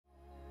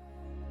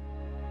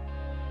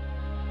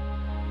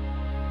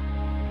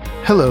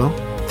Hello,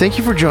 thank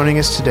you for joining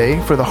us today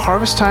for the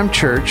Harvest Time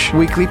Church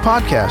weekly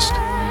podcast.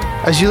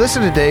 As you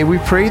listen today, we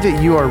pray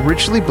that you are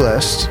richly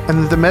blessed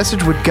and that the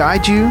message would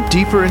guide you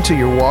deeper into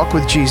your walk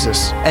with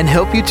Jesus and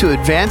help you to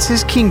advance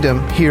His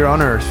kingdom here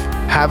on earth.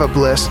 Have a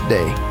blessed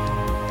day.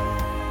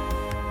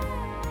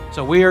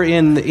 So we are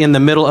in the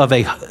middle of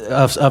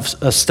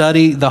a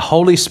study, the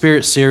Holy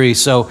Spirit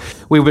series. So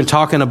we've been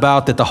talking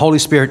about that the Holy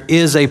Spirit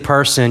is a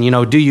person.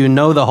 Do you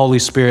know the Holy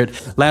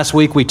Spirit? Last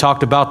week we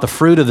talked about the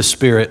fruit of the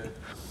Spirit,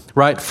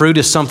 right? Fruit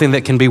is something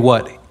that can be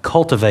what?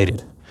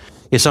 Cultivated.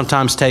 It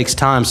sometimes takes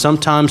time.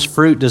 Sometimes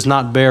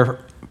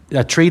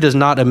a tree does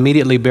not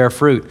immediately bear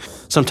fruit.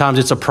 Sometimes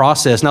it's a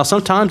process. Now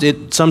sometimes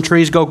some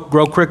trees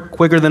grow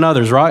quicker than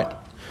others, right?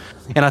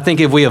 And I think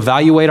if we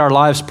evaluate our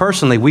lives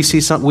personally, we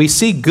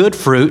see good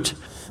fruit,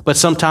 but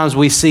sometimes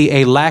we see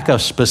a lack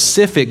of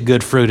specific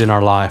good fruit in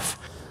our life.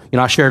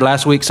 I shared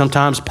last week,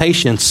 sometimes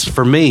patience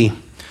for me,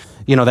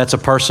 that's a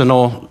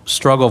personal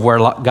struggle where,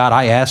 God,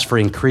 I ask for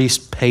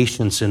increased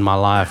patience in my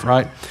life,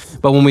 right?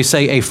 But when we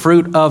say a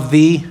fruit of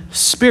the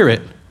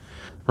Spirit,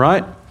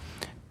 right?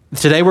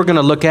 Today we're going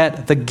to look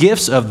at the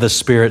gifts of the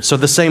Spirit. So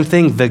the same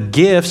thing, the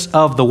gifts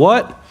of the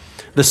what?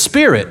 The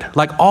Spirit.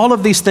 Like all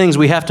of these things,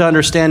 we have to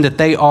understand that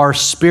they are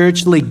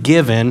spiritually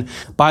given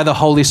by the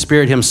Holy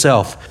Spirit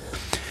Himself.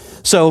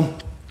 So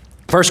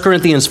 1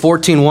 Corinthians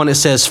 14:1, it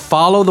says,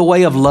 follow the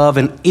way of love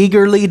and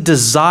eagerly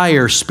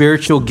desire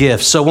spiritual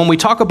gifts. So when we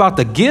talk about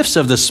the gifts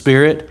of the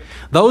Spirit,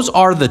 those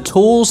are the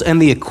tools and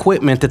the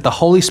equipment that the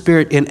Holy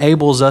Spirit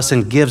enables us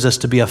and gives us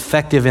to be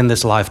effective in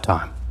this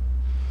lifetime.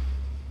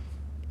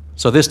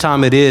 So this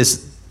time it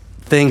is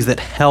things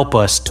that help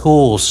us,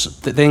 tools,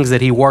 the things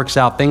that He works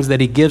out, things that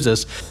He gives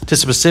us to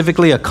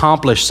specifically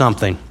accomplish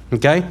something,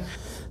 okay?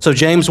 So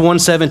James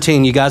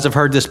 1:17, you guys have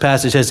heard this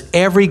passage, says,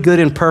 every good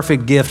and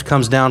perfect gift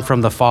comes down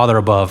from the Father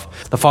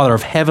above, the Father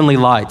of heavenly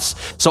lights.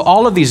 So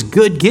all of these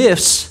good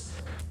gifts,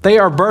 they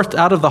are birthed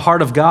out of the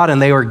heart of God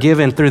and they are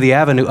given through the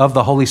avenue of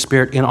the Holy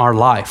Spirit in our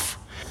life.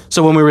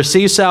 So when we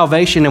receive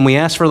salvation and we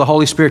ask for the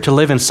Holy Spirit to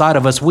live inside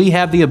of us, we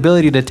have the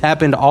ability to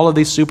tap into all of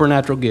these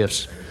supernatural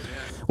gifts.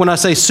 When I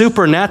say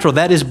supernatural,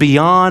 that is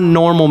beyond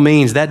normal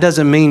means. That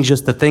doesn't mean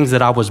just the things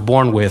that I was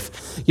born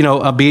with.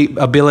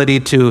 Ability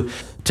to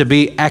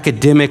be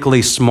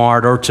academically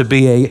smart or to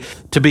be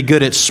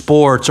good at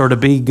sports or to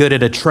be good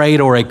at a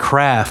trade or a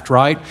craft,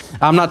 right?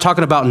 I'm not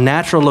talking about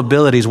natural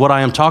abilities. What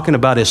I am talking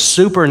about is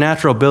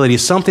supernatural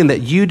abilities, something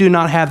that you do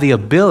not have the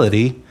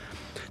ability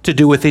to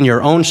do within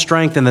your own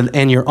strength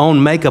and your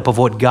own makeup of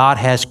what God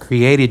has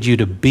created you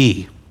to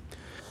be.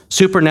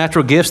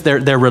 Supernatural gifts,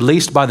 they're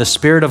released by the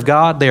Spirit of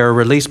God. They are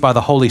released by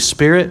the Holy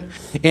Spirit,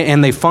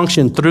 and they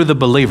function through the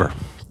believer,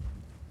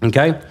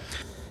 okay?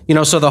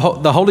 So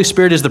the Holy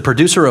Spirit is the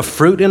producer of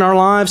fruit in our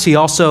lives. He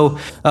also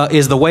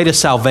is the way to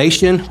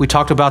salvation. We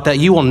talked about that.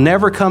 You will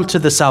never come to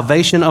the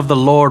salvation of the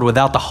Lord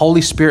without the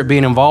Holy Spirit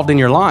being involved in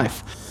your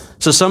life.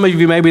 So some of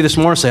you maybe this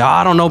morning say,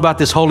 I don't know about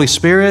this Holy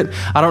Spirit.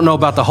 I don't know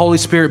about the Holy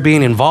Spirit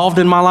being involved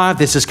in my life.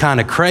 This is kind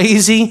of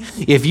crazy.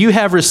 If you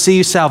have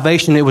received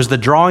salvation, it was the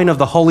drawing of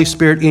the Holy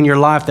Spirit in your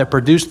life that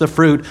produced the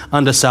fruit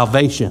unto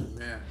salvation.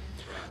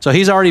 So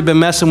He's already been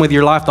messing with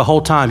your life the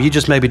whole time. You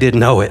just maybe didn't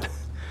know it.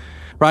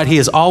 Right? He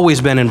has always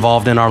been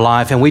involved in our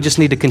life, and we just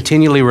need to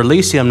continually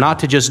release Him, not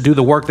to just do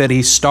the work that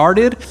He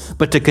started,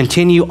 but to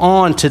continue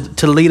on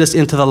to lead us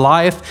into the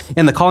life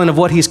and the calling of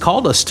what He's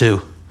called us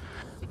to.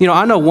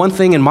 I know one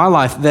thing in my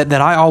life that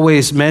I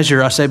always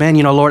measure. I say, man,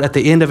 Lord, at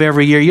the end of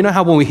every year,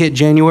 how when we hit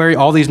January,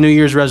 all these New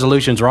Year's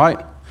resolutions,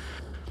 right?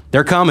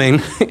 They're coming,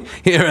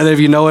 whether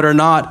you know it or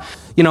not.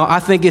 I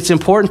think it's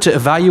important to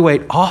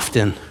evaluate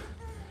often.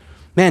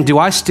 Man, do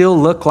I still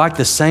look like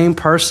the same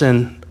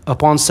person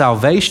upon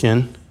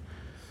salvation?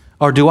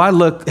 Or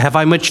have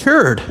I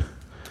matured?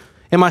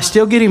 Am I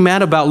still getting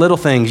mad about little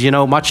things?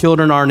 My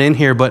children aren't in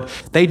here, but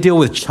they deal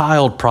with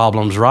child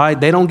problems, right?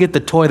 They don't get the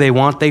toy they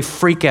want. They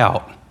freak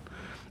out.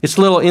 It's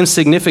little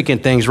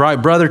insignificant things,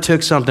 right? Brother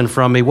took something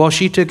from me. Well,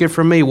 she took it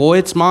from me. Well,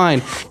 it's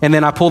mine. And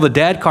then I pull the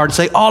dad card and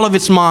say, all of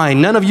it's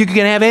mine. None of you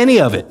can have any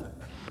of it.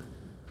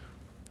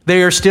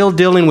 They are still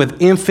dealing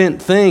with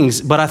infant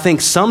things. But I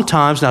think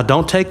sometimes, now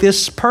don't take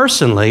this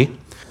personally,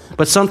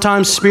 but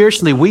sometimes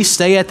spiritually we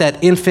stay at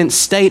that infant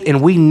state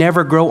and we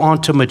never grow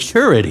on to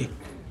maturity.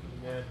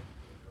 Amen.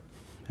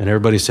 And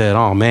everybody said,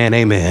 oh man,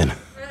 amen.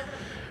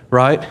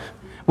 Right?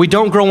 We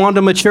don't grow on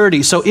to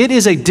maturity. So it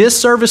is a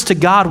disservice to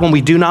God when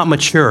we do not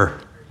mature,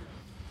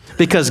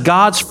 because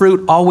God's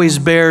fruit always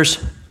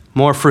bears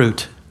more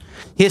fruit.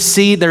 His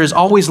seed, there is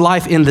always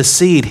life in the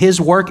seed.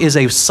 His work is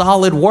a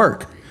solid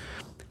work.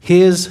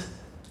 His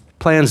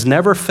plans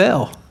never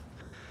fail.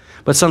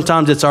 But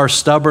sometimes it's our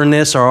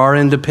stubbornness or our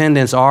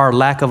independence, or our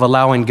lack of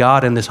allowing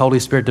God and this Holy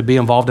Spirit to be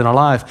involved in our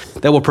life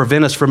that will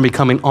prevent us from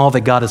becoming all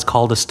that God has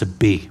called us to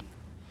be.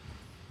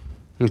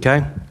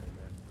 Okay?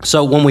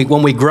 So when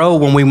we grow,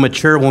 when we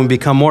mature, when we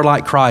become more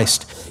like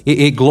Christ,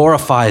 it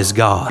glorifies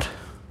God.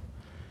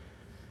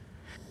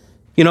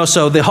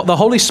 So the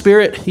Holy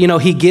Spirit,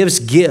 He gives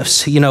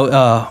gifts,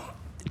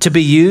 to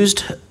be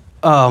used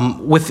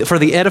for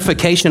the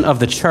edification of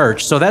the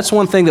church. So that's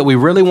one thing that we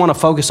really want to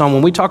focus on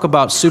when we talk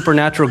about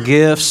supernatural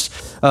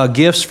gifts,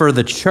 gifts for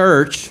the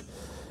church.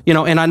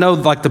 And I know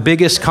like the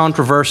biggest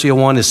controversial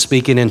one is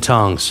speaking in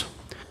tongues.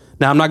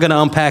 Now, I'm not going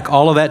to unpack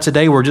all of that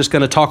today. We're just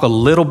going to talk a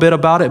little bit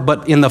about it.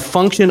 But in the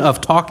function of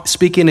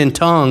speaking in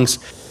tongues,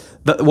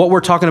 what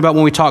we're talking about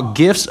when we talk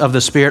gifts of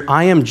the Spirit,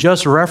 I am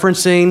just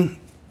referencing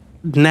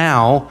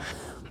now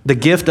the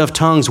gift of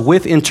tongues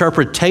with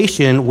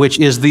interpretation, which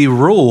is the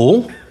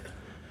rule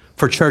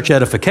for church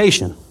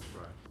edification.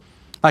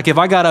 Like if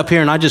I got up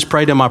here and I just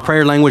prayed in my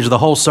prayer language the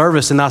whole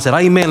service and I said,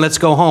 amen, let's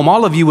go home,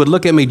 all of you would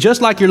look at me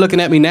just like you're looking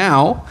at me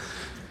now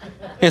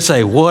and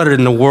say, what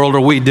in the world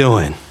are we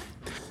doing?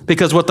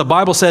 Because what the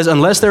Bible says,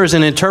 unless there is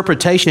an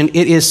interpretation,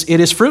 it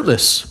is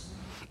fruitless.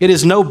 It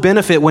is no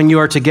benefit when you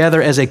are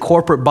together as a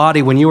corporate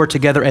body, when you are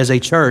together as a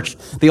church.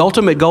 The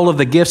ultimate goal of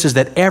the gifts is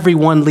that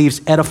everyone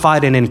leaves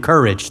edified and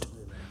encouraged.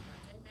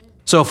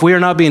 So if we are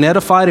not being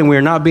edified and we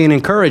are not being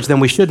encouraged, then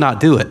we should not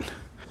do it.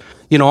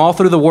 All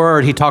through the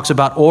Word, he talks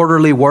about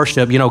orderly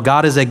worship.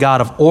 God is a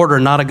God of order,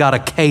 not a God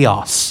of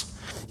chaos.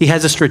 He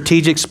has a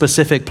strategic,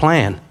 specific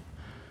plan.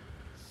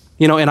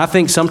 And I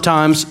think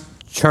sometimes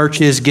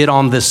churches get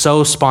on this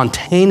so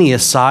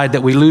spontaneous side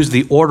that we lose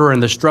the order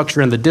and the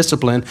structure and the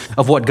discipline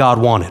of what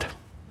God wanted.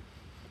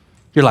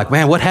 You're like,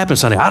 man, what happened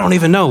Sunday? I don't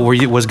even know.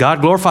 Was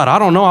God glorified? I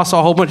don't know. I saw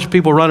a whole bunch of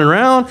people running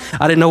around.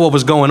 I didn't know what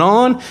was going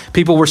on.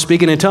 People were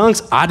speaking in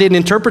tongues. I didn't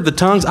interpret the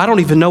tongues. I don't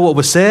even know what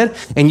was said.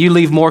 And you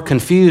leave more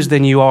confused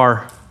than you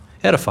are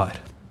edified.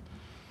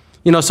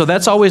 So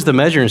that's always the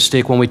measuring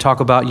stick when we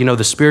talk about,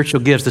 the spiritual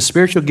gifts. The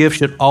spiritual gifts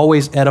should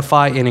always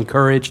edify and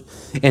encourage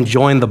and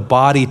join the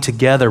body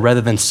together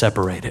rather than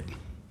separate it.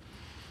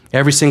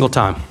 Every single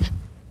time.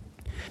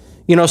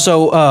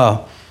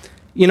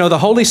 The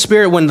Holy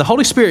Spirit, when the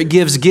Holy Spirit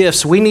gives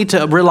gifts, we need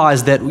to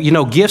realize that,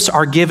 gifts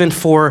are given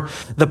for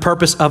the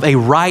purpose of a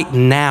right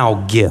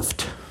now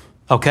gift.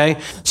 Okay?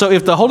 So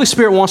if the Holy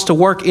Spirit wants to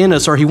work in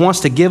us or he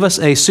wants to give us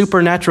a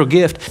supernatural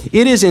gift,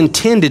 it is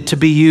intended to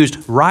be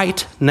used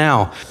right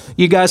now.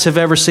 You guys have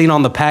ever seen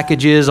on the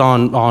packages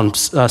on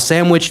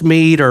sandwich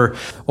meat or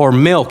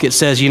milk, it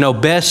says,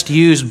 best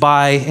used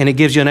by, and it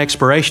gives you an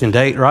expiration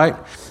date, right?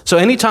 So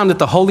anytime that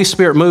the Holy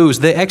Spirit moves,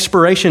 the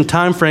expiration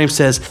time frame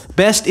says,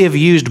 best if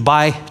used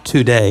by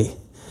today.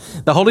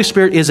 The Holy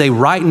Spirit is a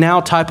right now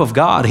type of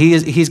God.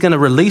 He's going to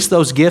release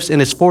those gifts,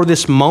 and it's for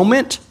this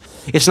moment.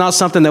 It's not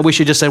something that we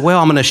should just say, well,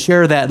 I'm going to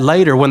share that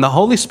later. When the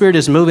Holy Spirit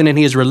is moving and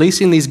he is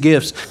releasing these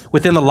gifts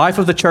within the life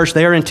of the church,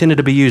 they are intended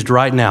to be used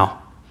right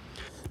now.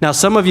 Now,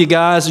 some of you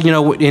guys,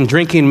 in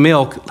drinking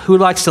milk, who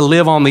likes to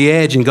live on the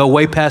edge and go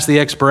way past the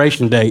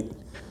expiration date?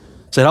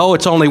 Said, oh,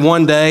 it's only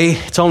 1 day,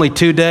 it's only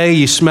 2 days,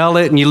 you smell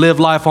it and you live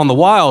life on the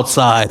wild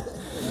side.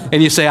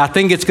 And you say, I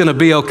think it's going to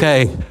be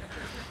okay.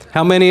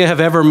 How many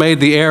have ever made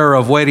the error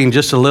of waiting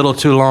just a little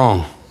too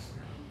long?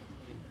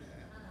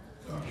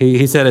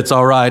 He said it's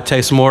all right, it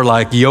tastes more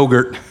like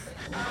yogurt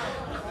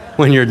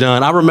when you're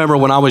done. I remember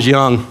when I was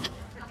young,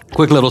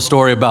 quick little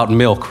story about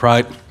milk,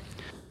 right?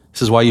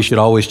 This is why you should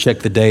always check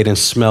the date and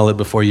smell it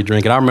before you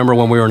drink it. I remember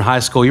when we were in high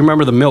school, you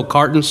remember the milk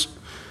cartons?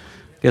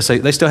 Yes,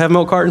 they still have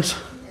milk cartons?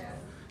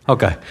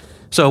 Okay.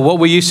 So what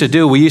we used to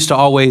do, we used to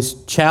always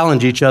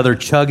challenge each other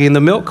chugging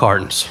the milk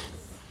cartons.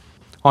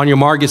 On your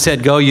mark, it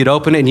said go, you'd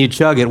open it and you'd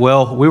chug it.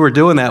 Well, we were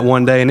doing that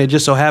one day, and it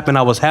just so happened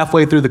I was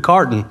halfway through the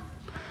carton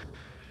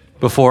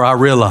before I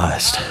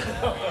realized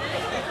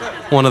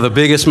one of the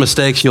biggest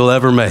mistakes you'll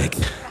ever make,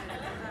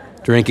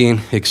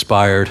 drinking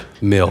expired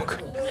milk.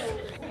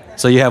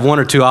 So you have one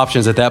or two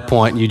options at that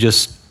point. You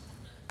just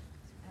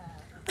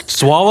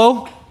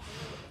swallow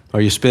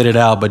or you spit it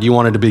out, but you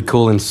wanted to be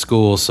cool in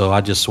school, so I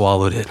just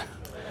swallowed it.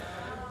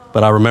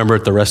 But I remember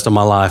it the rest of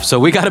my life. So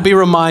we got to be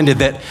reminded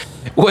that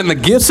when the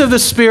gifts of the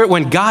Spirit,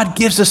 when God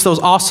gives us those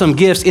awesome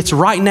gifts, it's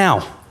right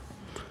now.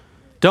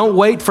 Don't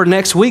wait for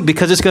next week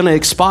because it's going to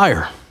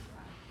expire.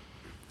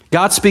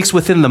 God speaks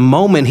within the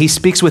moment. He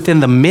speaks within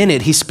the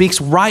minute. He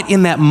speaks right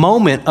in that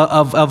moment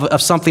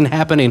of something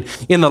happening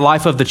in the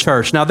life of the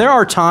church. Now, there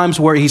are times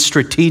where he's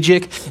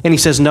strategic and he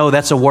says, no,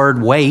 that's a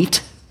word,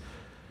 wait.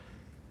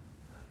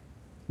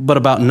 But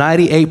about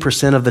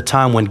 98% of the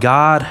time when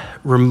God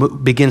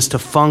begins to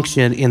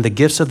function in the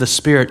gifts of the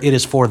Spirit, it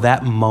is for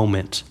that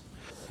moment.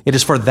 It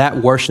is for that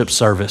worship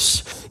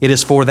service. It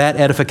is for that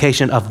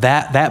edification of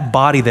that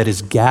body that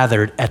is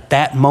gathered at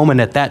that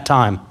moment, at that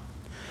time.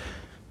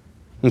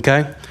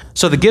 Okay?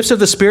 So the gifts of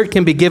the Spirit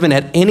can be given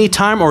at any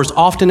time or as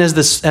often as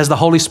the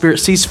Holy Spirit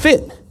sees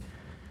fit.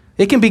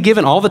 It can be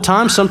given all the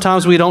time.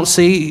 Sometimes we don't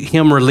see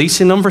him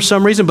releasing them for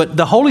some reason, but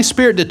the Holy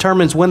Spirit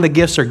determines when the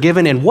gifts are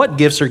given and what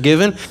gifts are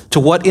given to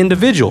what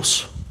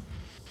individuals.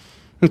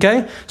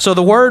 Okay? So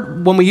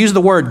when we use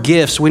the word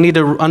gifts, we need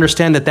to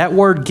understand that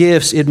word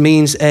gifts, it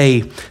means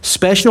a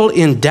special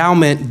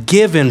endowment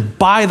given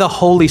by the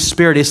Holy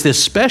Spirit. It's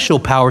this special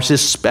power, it's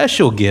this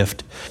special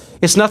gift.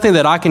 It's nothing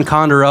that I can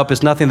conjure up.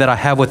 It's nothing that I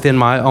have within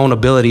my own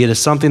ability. It is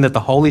something that the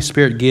Holy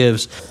Spirit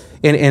gives,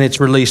 and it's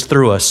released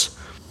through us.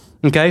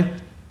 Okay?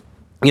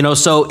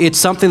 So it's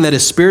something that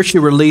is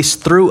spiritually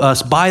released through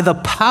us by the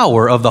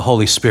power of the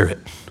Holy Spirit.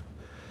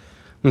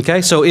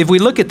 Okay, so if we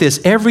look at this,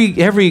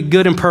 every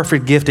good and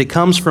perfect gift, it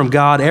comes from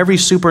God. Every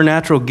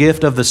supernatural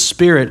gift of the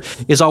Spirit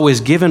is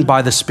always given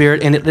by the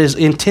Spirit, and it is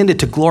intended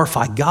to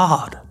glorify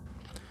God.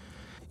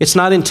 It's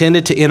not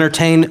intended to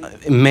entertain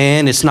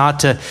man. It's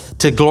not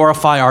to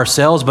glorify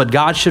ourselves, but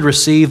God should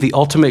receive the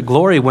ultimate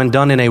glory when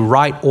done in a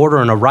right order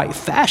and a right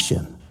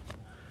fashion.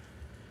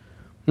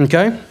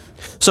 Okay?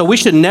 So we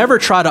should never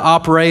try to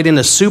operate in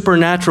a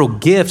supernatural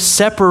gift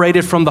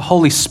separated from the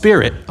Holy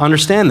Spirit.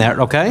 Understand that,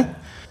 okay?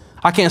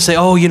 I can't say,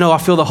 I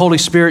feel the Holy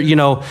Spirit,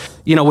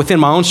 within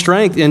my own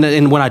strength.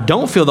 And when I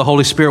don't feel the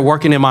Holy Spirit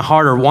working in my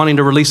heart or wanting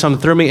to release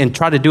something through me and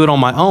try to do it on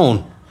my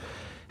own.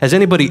 Has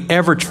anybody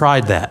ever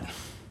tried that?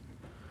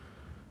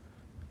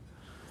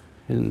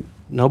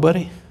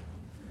 Nobody?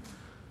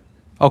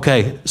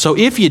 Okay, so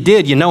if you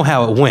did, you know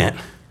how it went.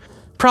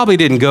 Probably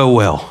didn't go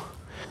well.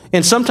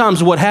 And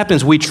sometimes what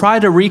happens, we try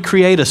to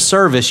recreate a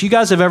service. You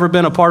guys have ever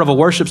been a part of a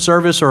worship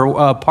service or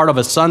a part of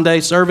a Sunday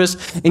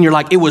service, and you're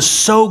like, it was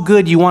so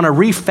good, you want to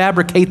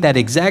refabricate that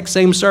exact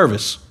same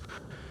service.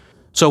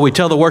 So we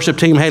tell the worship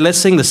team, hey, let's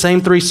sing the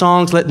same 3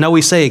 songs.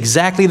 We say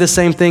exactly the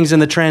same things in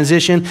the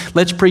transition.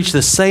 Let's preach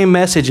the same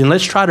message, and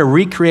let's try to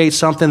recreate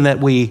something that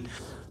we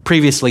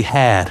previously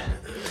had.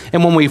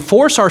 And when we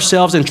force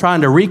ourselves in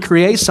trying to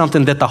recreate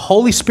something that the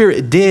Holy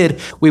Spirit did,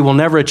 we will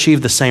never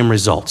achieve the same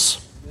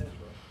results.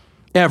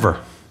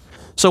 Ever.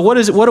 So what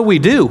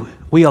do?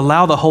 We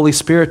allow the Holy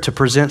Spirit to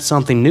present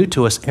something new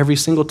to us every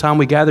single time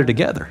we gather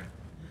together.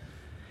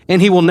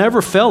 And he will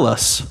never fail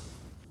us.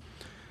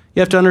 You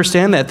have to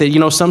understand that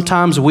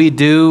sometimes we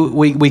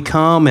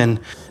come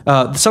and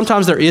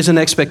sometimes there is an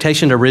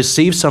expectation to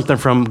receive something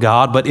from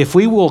God, but if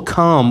we will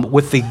come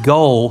with the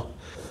goal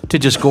to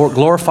just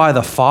glorify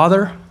the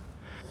Father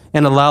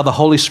and allow the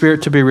Holy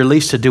Spirit to be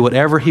released to do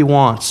whatever he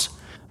wants,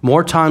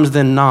 more times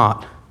than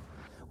not,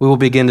 we will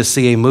begin to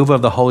see a move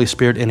of the Holy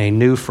Spirit in a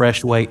new,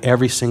 fresh way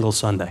every single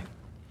Sunday.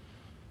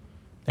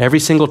 Every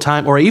single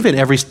time, or even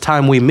every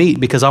time we meet,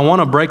 because I want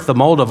to break the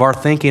mold of our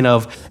thinking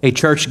of a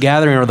church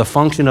gathering or the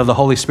function of the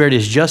Holy Spirit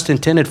is just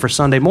intended for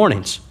Sunday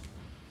mornings.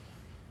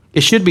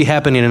 It should be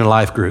happening in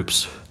life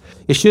groups.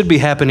 It should be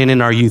happening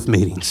in our youth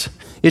meetings.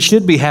 It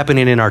should be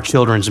happening in our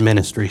children's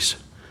ministries.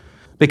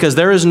 Because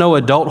there is no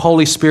adult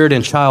Holy Spirit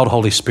and child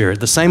Holy Spirit.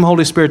 The same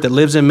Holy Spirit that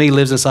lives in me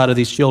lives inside of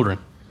these children.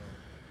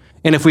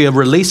 And if we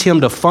release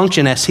him to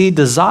function as he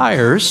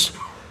desires,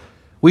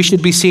 we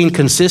should be seeing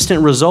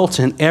consistent results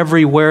in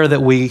everywhere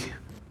that we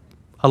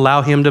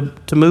allow him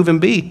to move and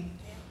be.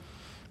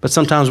 But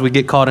sometimes we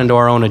get caught into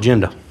our own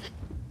agenda.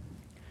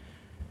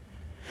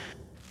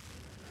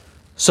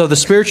 So the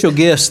spiritual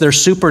gifts, they're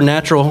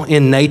supernatural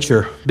in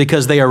nature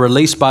because they are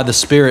released by the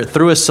Spirit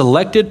through a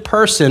selected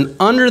person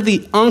under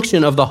the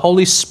unction of the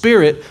Holy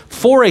Spirit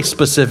for a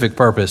specific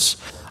purpose.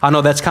 I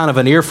know that's kind of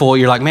an earful.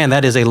 You're like, man,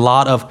 that is a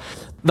lot of...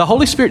 The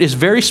Holy Spirit is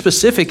very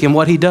specific in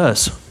what he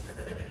does.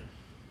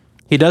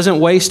 He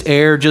doesn't waste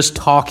air just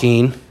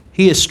talking.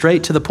 He is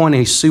straight to the point, and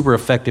he's super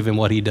effective in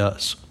what he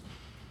does.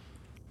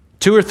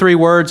 2 or 3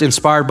 words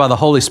inspired by the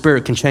Holy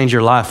Spirit can change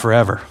your life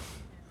forever.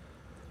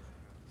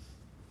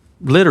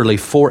 Literally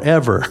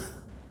forever.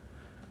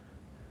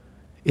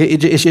 It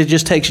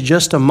just takes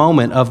just a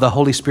moment of the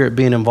Holy Spirit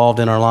being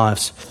involved in our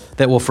lives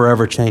that will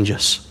forever change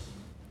us.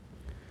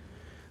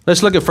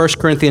 Let's look at 1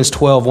 Corinthians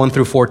 12, 1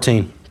 through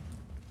 14.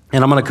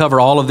 And I'm going to cover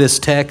all of this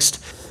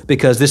text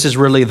because this is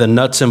really the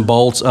nuts and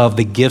bolts of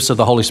the gifts of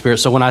the Holy Spirit.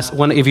 So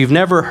if you've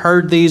never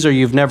heard these or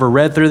you've never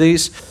read through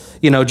these,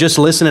 just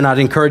listen, and I'd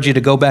encourage you to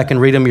go back and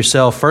read them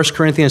yourself. 1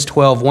 Corinthians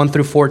 12, 1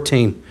 through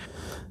 14.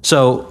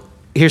 So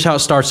here's how it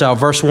starts out.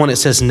 Verse 1, it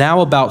says,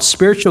 "Now about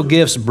spiritual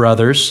gifts,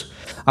 brothers,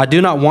 I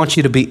do not want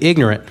you to be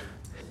ignorant.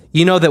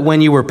 You know that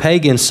when you were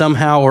pagans,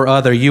 somehow or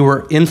other, you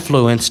were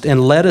influenced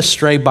and led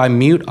astray by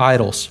mute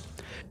idols.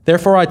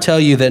 Therefore, I tell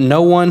you that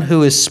no one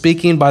who is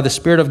speaking by the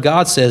Spirit of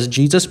God says,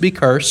 'Jesus be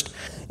cursed,'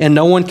 and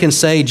no one can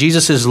say,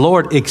 'Jesus is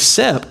Lord,'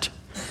 except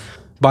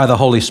by the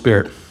Holy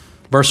Spirit."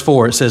 Verse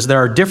 4, it says, "There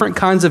are different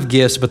kinds of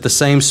gifts, but the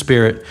same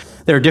Spirit.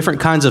 There are different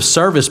kinds of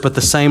service, but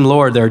the same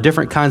Lord. There are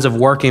different kinds of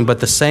working,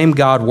 but the same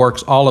God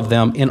works all of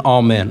them in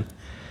all men.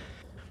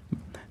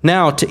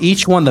 Now, to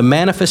each one, the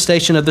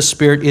manifestation of the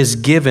Spirit is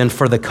given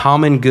for the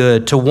common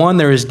good. To one,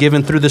 there is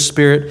given through the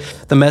Spirit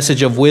the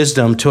message of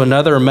wisdom. To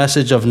another, a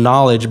message of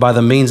knowledge by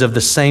the means of the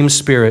same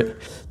Spirit.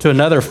 To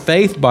another,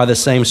 faith by the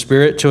same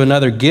Spirit. To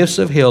another, gifts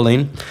of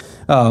healing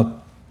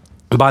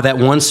by that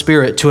one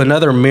Spirit. To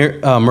another,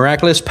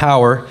 miraculous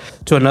power.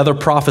 To another,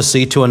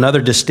 prophecy. To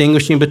another,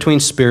 distinguishing between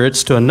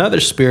spirits. To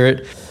another,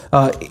 Spirit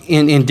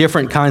in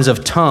different kinds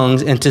of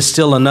tongues. And to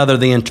still another,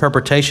 the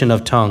interpretation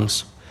of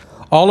tongues.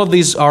 All of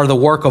these are the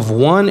work of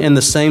one and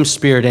the same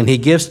Spirit, and he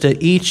gives to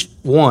each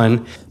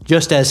one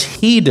just as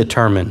he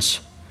determines."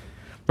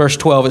 Verse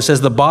 12, it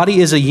says, "The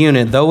body is a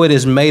unit, though it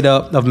is made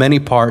up of many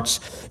parts,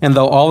 and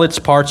though all its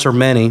parts are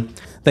many,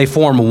 they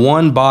form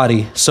one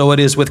body, so it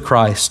is with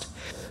Christ.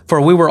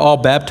 For we were all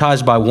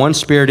baptized by one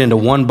Spirit into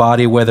one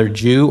body, whether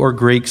Jew or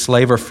Greek,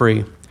 slave or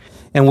free.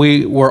 and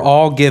we were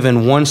all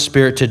given one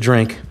Spirit to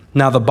drink.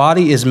 Now the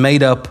body is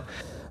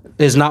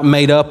not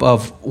made up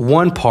of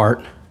one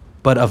part,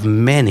 but of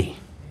many.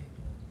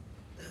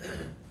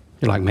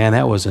 You're like, man,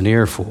 that was an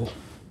earful.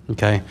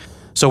 Okay,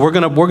 so we're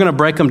gonna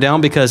break them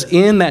down, because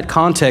in that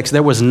context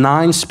there was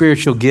 9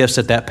 spiritual gifts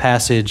that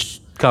passage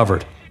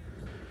covered.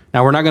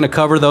 Now we're not going to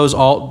cover those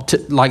all,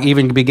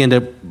 even begin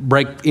to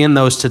break in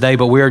those today,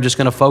 but we are just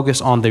going to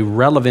focus on the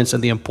relevance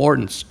and the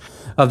importance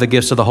of the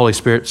gifts of the Holy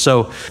Spirit.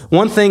 So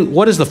one thing,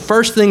 what is the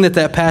first thing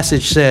that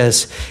passage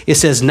says? It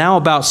says now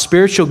about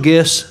spiritual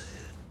gifts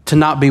to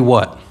not be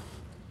what?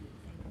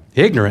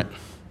 Ignorant.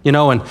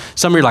 And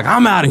some of you are like,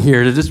 I'm out of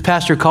here. This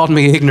pastor called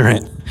me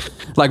ignorant,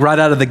 like right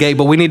out of the gate.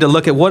 But we need to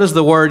look at what is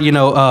the word,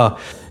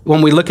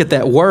 when we look at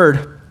that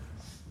word,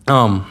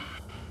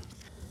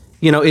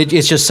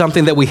 it's just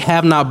something that we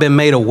have not been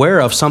made aware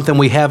of, something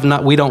we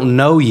don't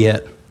know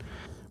yet,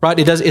 right?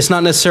 It's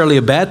not necessarily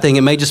a bad thing.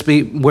 It may just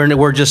be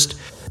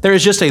there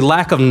is just a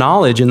lack of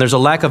knowledge and there's a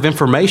lack of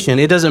information.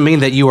 It doesn't mean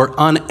that you are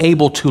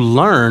unable to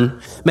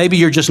learn. Maybe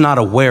you're just not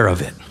aware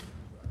of it.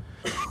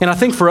 And I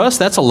think for us,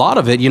 that's a lot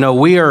of it.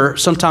 We are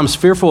sometimes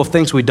fearful of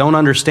things we don't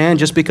understand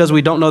just because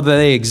we don't know that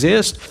they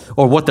exist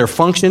or what their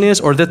function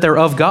is or that they're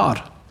of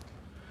God.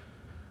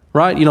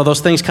 Right?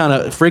 Those things kind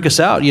of freak us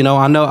out.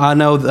 I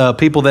know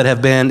people that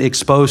have been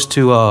exposed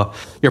to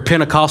your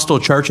Pentecostal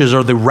churches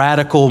or the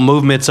radical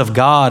movements of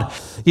God.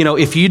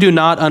 If you do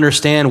not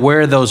understand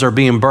where those are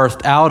being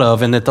birthed out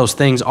of and that those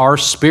things are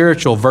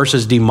spiritual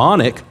versus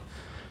demonic,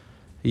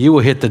 you will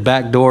hit the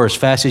back door as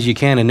fast as you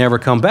can and never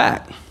come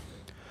back.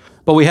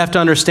 But we have to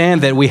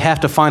understand that we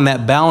have to find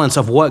that balance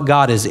of what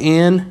God is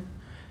in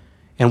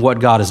and what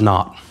God is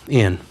not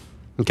in.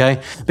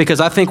 Okay?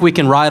 Because I think we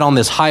can ride on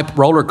this hype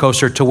roller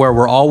coaster to where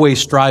we're always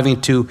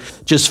striving to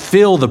just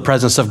feel the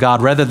presence of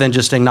God rather than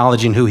just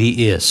acknowledging who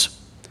He is.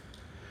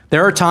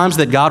 There are times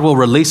that God will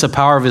release a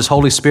power of His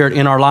Holy Spirit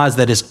in our lives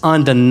that is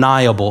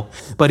undeniable.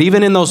 But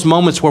even in those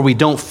moments where we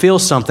don't feel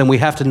something, we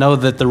have to know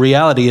that the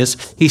reality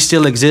is He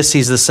still exists,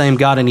 He's the same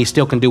God, and He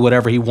still can do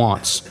whatever He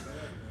wants.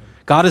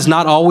 God is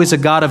not always a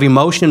God of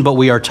emotion, but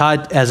we are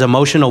tied as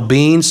emotional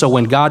beings. So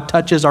when God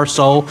touches our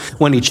soul,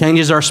 when He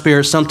changes our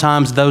spirit,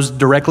 sometimes those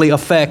directly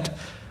affect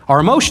our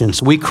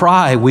emotions. We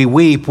cry, we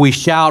weep, we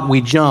shout,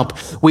 we jump.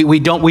 We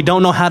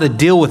don't know how to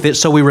deal with it,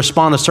 so we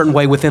respond a certain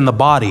way within the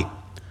body.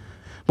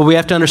 But we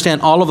have to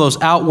understand all of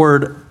those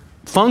outward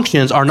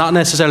functions are not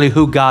necessarily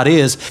who God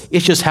is.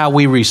 It's just how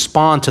we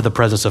respond to the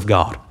presence of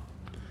God.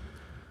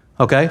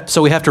 Okay,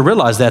 so we have to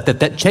realize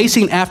that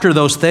chasing after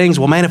those things,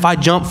 well, man, if I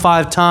jump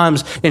 5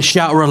 times and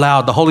shout real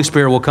loud, the Holy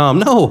Spirit will come.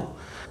 No,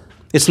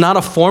 it's not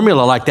a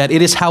formula like that.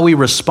 It is how we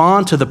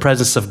respond to the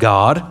presence of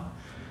God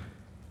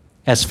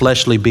as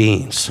fleshly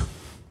beings.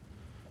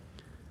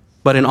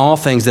 But in all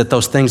things, that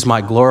those things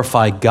might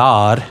glorify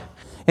God.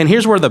 And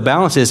here's where the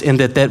balance is, in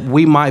that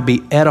we might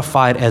be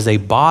edified as a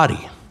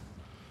body,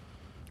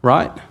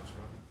 right?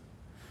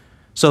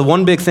 So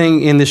one big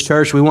thing in this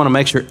church, we want to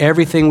make sure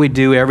everything we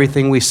do,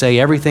 everything we say,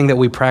 everything that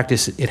we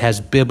practice, it has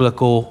a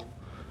biblical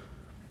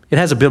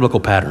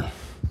pattern.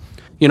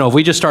 If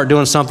we just start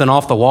doing something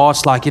off the wall,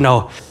 it's like,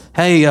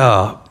 hey,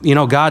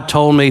 God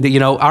told me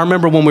that, I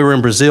remember when we were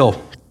in Brazil,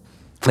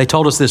 they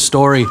told us this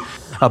story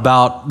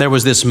about, there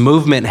was this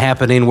movement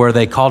happening where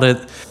they called it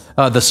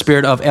the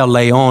spirit of El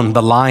León,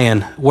 the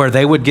lion, where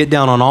they would get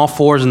down on all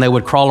fours and they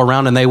would crawl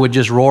around and they would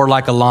just roar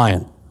like a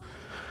lion.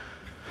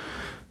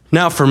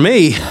 Now, for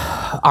me,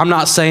 I'm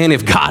not saying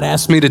if God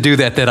asked me to do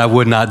that I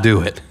would not do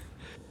it.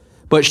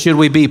 But should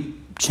we be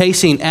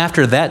chasing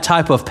after that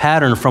type of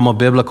pattern from a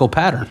biblical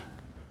pattern?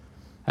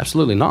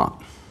 Absolutely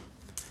not.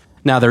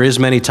 Now, there is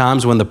many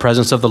times when the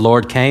presence of the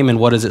Lord came, and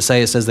what does it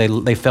say? It says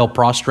they fell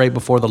prostrate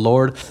before the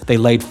Lord. They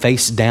laid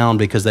face down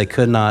because they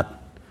could not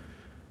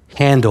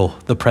handle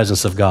the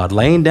presence of God.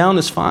 Laying down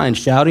is fine.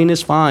 Shouting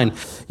is fine.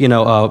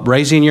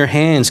 Raising your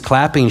hands,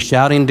 clapping,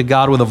 shouting to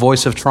God with a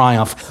voice of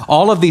triumph.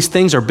 All of these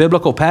things are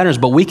biblical patterns,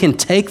 but we can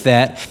take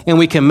that and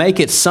we can make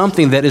it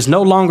something that is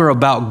no longer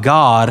about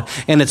God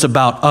and it's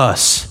about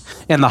us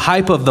and the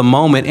hype of the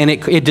moment, and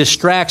it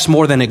distracts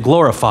more than it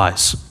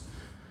glorifies.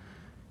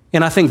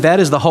 And I think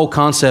that is the whole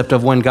concept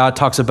of when God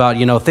talks about,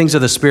 things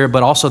of the Spirit,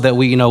 but also that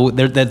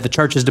that the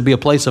church is to be a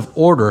place of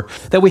order,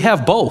 that we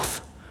have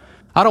both.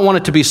 I don't want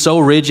it to be so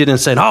rigid and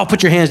saying,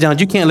 put your hands down.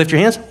 You can't lift your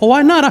hands. Well,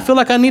 why not? I feel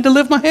like I need to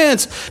lift my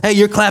hands. Hey,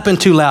 you're clapping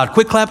too loud.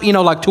 Quit clapping,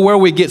 like to where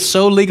we get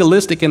so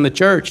legalistic in the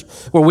church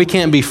where we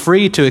can't be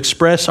free to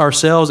express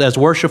ourselves as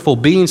worshipful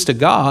beings to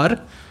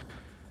God,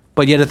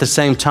 but yet at the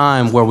same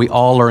time where we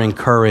all are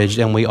encouraged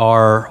and we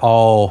are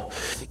all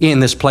in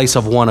this place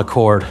of one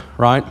accord,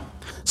 right?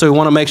 So we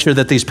want to make sure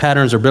that these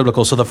patterns are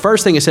biblical. So the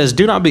first thing it says,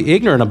 do not be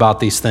ignorant about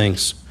these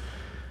things,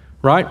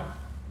 right?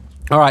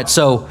 All right,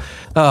 so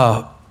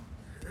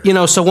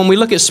when we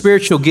look at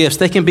spiritual gifts,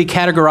 they can be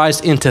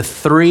categorized into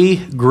 3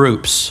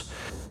 groups.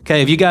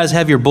 Okay, if you guys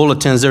have your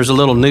bulletins, there's a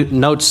little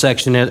notes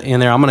section in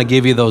there. I'm going to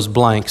give you those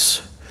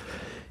blanks.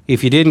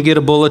 If you didn't get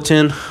a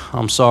bulletin,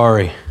 I'm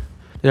sorry.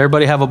 Did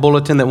everybody have a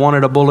bulletin that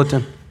wanted a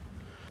bulletin?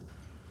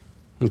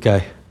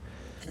 Okay.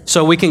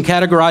 So we can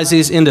categorize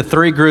these into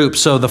three groups.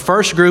 So the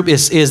first group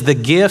is the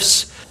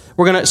gifts.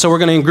 We're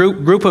gonna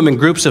group them in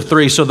groups of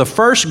three. So the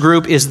first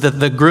group is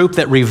the group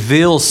that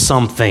reveals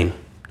something.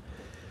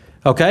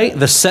 Okay?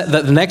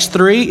 The next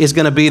three is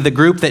going to be the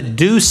group that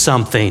do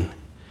something.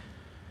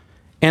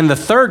 And the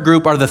third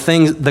group are the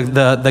things,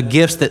 the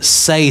gifts that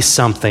say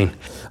something.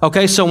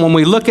 Okay, so when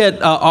we look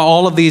at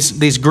all of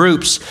these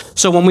groups,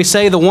 so when we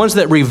say the ones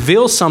that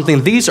reveal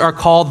something, these are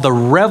called the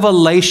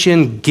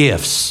revelation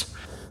gifts.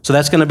 So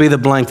that's going to be the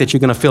blank that you're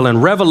going to fill in,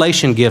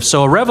 revelation gifts.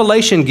 So a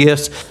revelation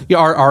gifts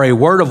are a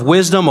word of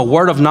wisdom, a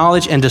word of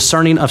knowledge, and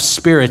discerning of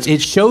spirits.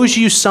 It shows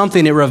you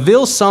something, it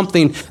reveals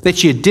something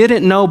that you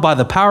didn't know by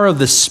the power of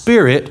the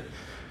Spirit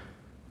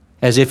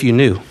as if you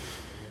knew.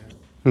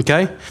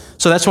 Okay?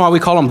 So that's why we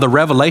call them the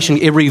revelation.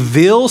 It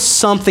reveals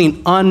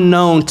something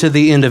unknown to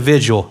the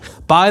individual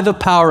by the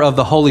power of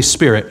the Holy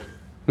Spirit.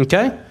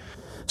 Okay?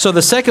 So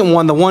the second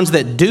one, the ones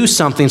that do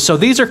something, so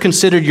these are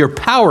considered your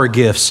power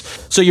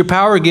gifts. So your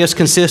power gifts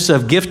consist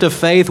of gift of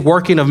faith,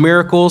 working of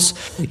miracles,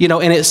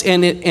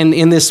 and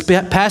in this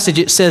passage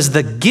it says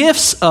the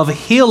gifts of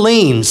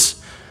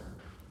healings.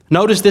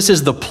 Notice this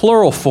is the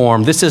plural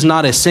form. This is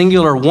not a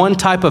singular one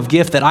type of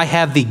gift that I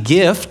have the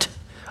gift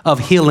of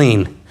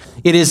healing.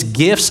 It is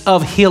gifts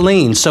of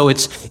healing. So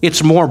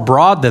it's more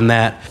broad than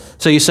that.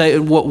 So you say,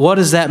 what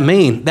does that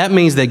mean? That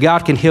means that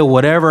God can heal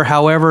whatever,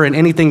 however, and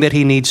anything that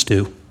he needs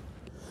to,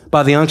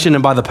 by the unction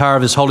and by the power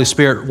of his Holy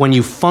Spirit, when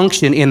you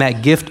function in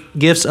that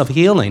gifts of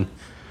healing.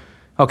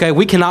 Okay,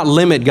 we cannot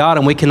limit God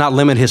and we cannot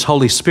limit his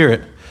Holy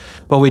Spirit,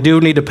 but we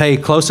do need to pay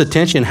close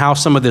attention how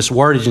some of this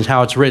wordage and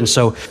how it's written.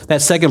 So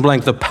that second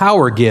blank, the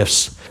power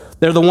gifts,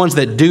 they're the ones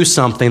that do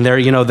something.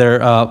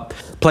 They're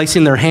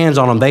placing their hands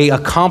on them. They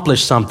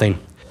accomplish something.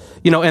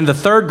 And the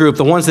third group,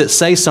 the ones that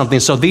say something.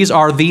 So these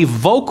are the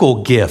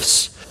vocal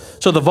gifts.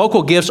 So the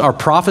vocal gifts are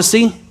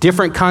prophecy,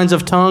 different kinds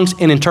of tongues,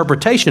 and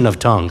interpretation of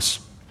tongues.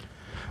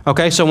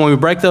 Okay, so when we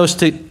break those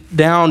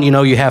down,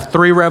 you have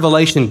three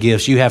revelation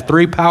gifts, you have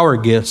three power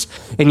gifts,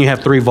 and you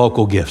have three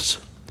vocal gifts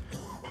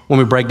when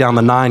we break down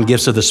the 9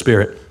 gifts of the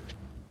Spirit.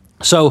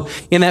 So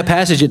in that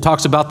passage, it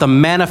talks about the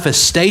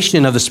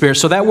manifestation of the Spirit.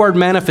 So that word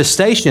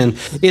manifestation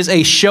is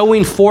a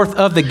showing forth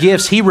of the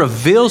gifts. He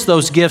reveals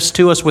those gifts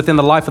to us within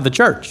the life of the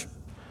church.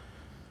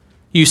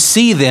 You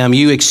see them,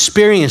 you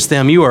experience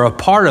them, you are a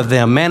part of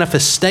them,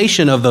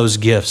 manifestation of those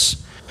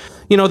gifts.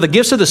 The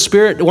gifts of the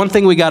Spirit, one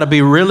thing we got to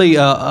be really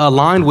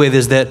aligned with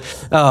is that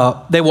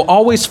they will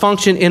always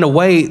function in a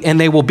way and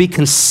they will be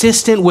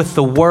consistent with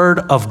the Word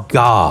of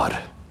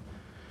God.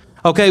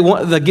 Okay,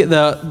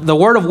 the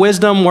word of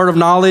wisdom, word of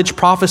knowledge,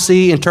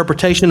 prophecy,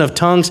 interpretation of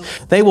tongues,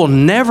 they will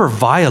never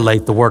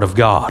violate the Word of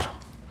God.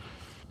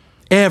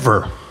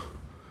 Ever.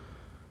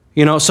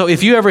 So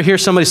if you ever hear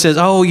somebody says,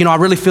 I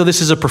really feel this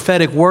is a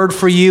prophetic word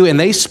for you, and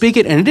they speak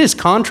it, and it is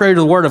contrary to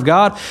the Word of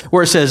God,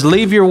 where it says,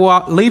 leave your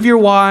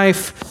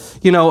wife,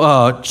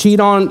 cheat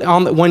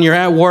on when you're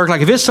at work.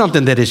 Like if it's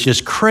something that is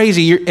just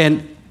crazy,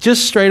 and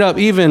just straight up,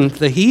 even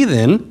the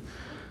heathen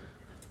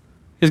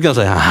is going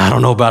to say, I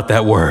don't know about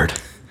that word.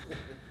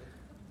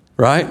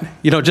 Right?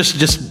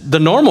 Just the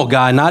normal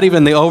guy, not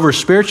even the over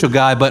spiritual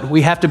guy, but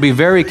we have to be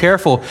very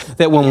careful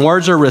that when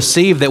words are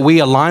received, that we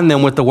align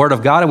them with the Word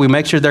of God and we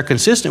make sure they're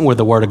consistent with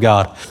the Word of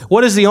God.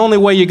 What is the only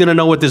way you're going to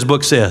know what this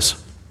book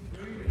says?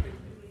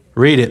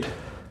 Read it.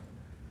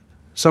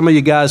 Some of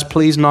you guys,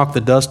 please knock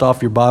the dust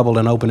off your Bible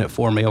and open it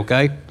for me,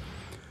 okay? I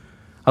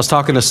was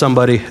talking to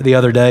somebody the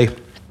other day,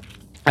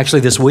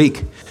 actually this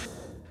week.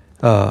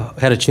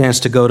 Had a chance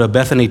to go to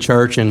Bethany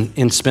Church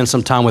and spend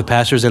some time with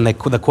pastors, and the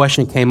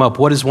question came up,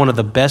 what is one of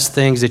the best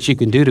things that you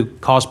can do to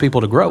cause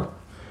people to grow?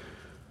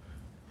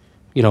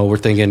 We're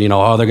thinking, they're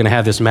going to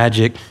have this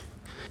magic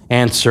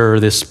answer,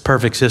 this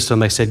perfect system.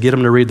 They said, get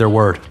them to read their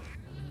word.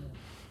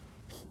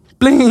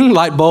 Bling,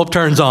 light bulb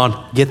turns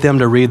on. Get them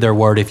to read their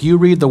word. If you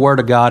read the Word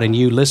of God and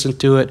you listen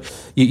to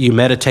it, you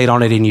meditate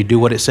on it and you do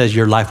what it says,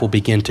 your life will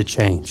begin to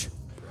change.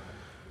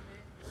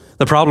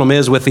 The problem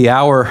is with the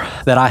hour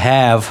that I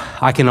have,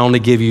 I can only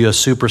give you a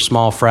super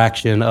small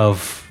fraction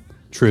of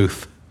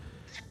truth.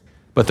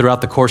 But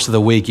throughout the course of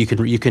the week, you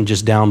can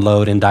just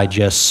download and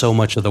digest so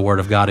much of the Word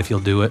of God if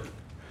you'll do it.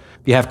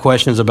 If you have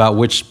questions about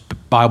which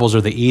Bibles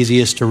are the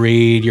easiest to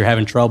read, you're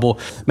having trouble,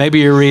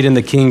 maybe you're reading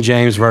the King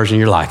James Version,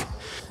 you're like,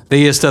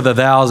 theest of the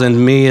thous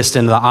and meest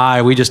and the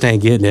I, we just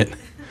ain't getting it.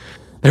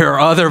 There are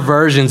other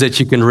versions that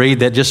you can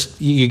read that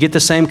just, you get the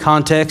same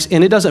context,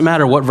 and it doesn't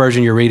matter what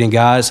version you're reading,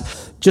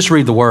 guys. Just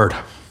read the Word,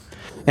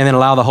 and then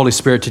allow the Holy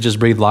Spirit to just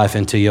breathe life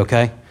into you,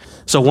 okay?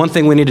 So one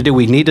thing we need to do,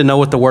 we need to know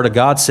what the Word of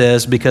God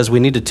says because we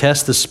need to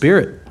test the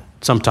Spirit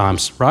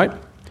sometimes, right?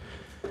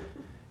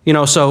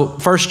 So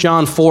 1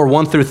 John 4,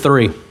 1 through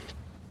 3,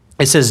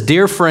 it says,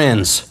 Dear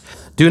friends,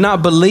 do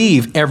not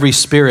believe every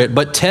spirit,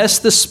 but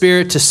test the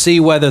Spirit to see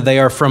whether they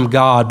are from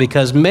God,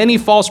 because many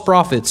false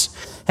prophets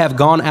have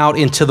gone out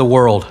into the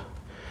world.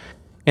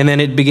 And then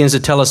it begins to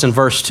tell us in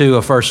verse 2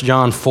 of 1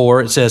 John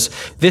 4, it says,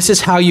 this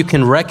is how you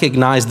can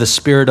recognize the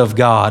Spirit of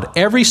God.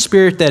 Every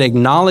spirit that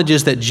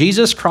acknowledges that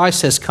Jesus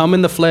Christ has come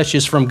in the flesh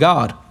is from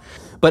God.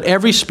 But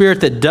every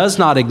spirit that does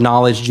not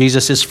acknowledge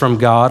Jesus is from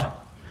God.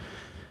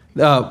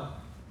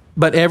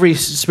 But every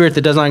spirit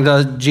that does not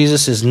acknowledge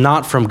Jesus is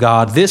not from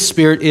God. This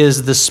spirit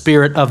is the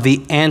spirit of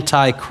the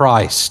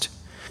Antichrist,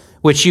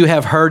 which you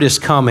have heard is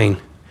coming.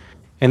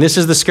 And this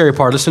is the scary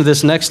part. Listen to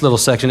this next little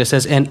section. It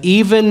says, and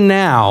even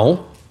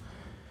now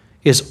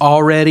is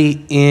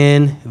already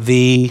in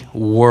the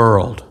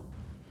world.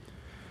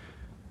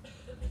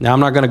 Now, I'm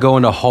not going to go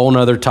into a whole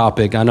nother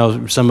topic. I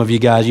know some of you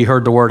guys, you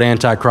heard the word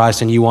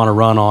Antichrist and you want to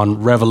run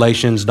on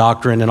Revelations,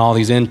 doctrine, and all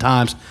these end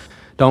times.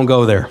 Don't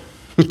go there,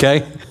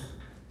 okay?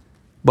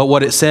 But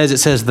what it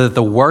says that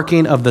the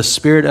working of the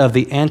spirit of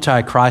the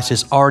Antichrist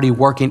is already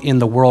working in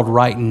the world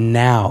right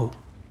now.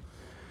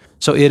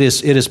 So it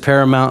is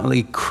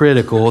paramountly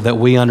critical that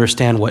we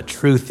understand what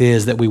truth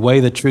is, that we weigh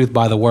the truth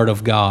by the word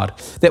of God,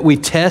 that we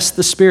test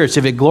the spirits.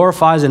 If it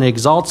glorifies and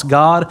exalts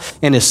God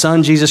and his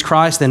son, Jesus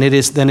Christ, then it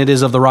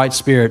is of the right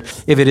spirit.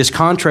 If it is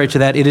contrary to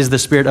that, it is the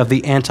spirit of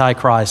the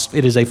Antichrist.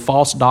 It is a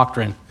false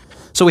doctrine.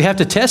 So we have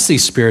to test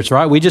these spirits,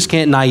 right? We just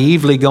can't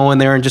naively go in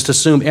there and just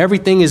assume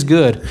everything is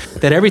good,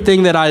 that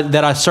everything that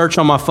I search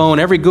on my phone,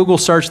 every Google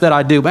search that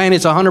I do, man,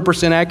 it's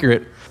 100%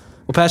 accurate.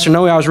 Well, Pastor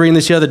Noe, I was reading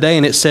this the other day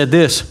and it said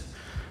this.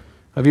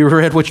 Have you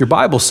read what your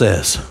Bible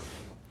says?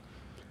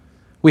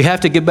 We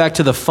have to get back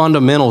to the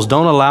fundamentals.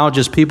 Don't allow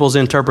just people's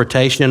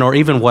interpretation or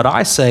even what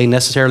I say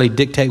necessarily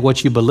dictate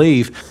what you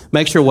believe.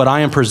 Make sure what I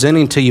am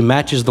presenting to you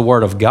matches the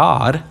Word of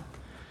God,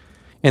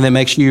 and then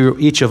make sure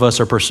each of us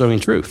are pursuing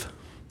truth.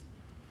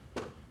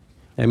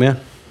 Amen?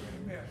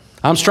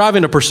 I'm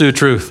striving to pursue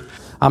truth.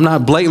 I'm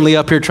not blatantly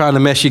up here trying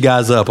to mess you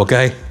guys up,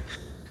 okay?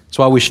 That's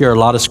why we share a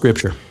lot of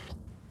Scripture.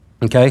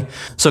 Okay,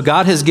 so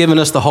God has given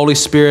us the Holy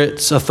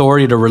Spirit's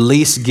authority to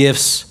release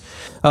gifts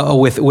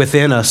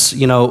within us,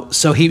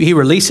 so he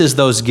releases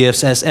those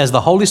gifts as the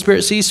Holy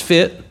Spirit sees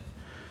fit,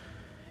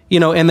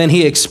 and then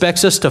he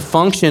expects us to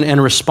function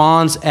and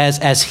respond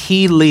as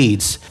he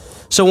leads.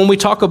 So when we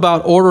talk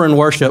about order and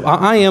worship,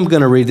 I am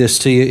going to read this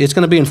to you. It's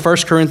going to be in 1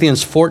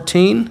 Corinthians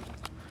 14.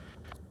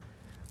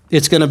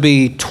 It's going to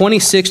be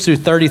 26 through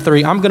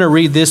 33. I'm going to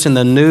read this in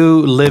the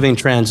New Living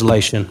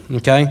Translation,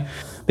 okay?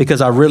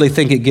 Because I really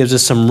think it gives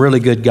us some really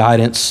good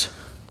guidance.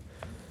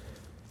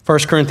 1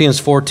 Corinthians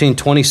 14,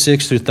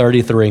 26 through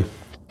 33.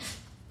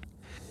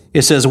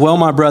 It says, well,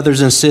 my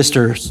brothers and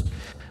sisters,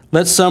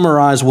 let's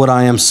summarize what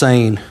I am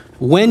saying.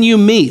 When you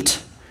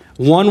meet,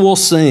 one will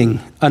sing,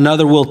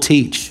 another will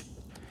teach,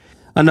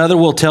 another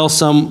will tell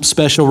some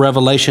special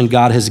revelation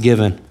God has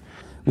given.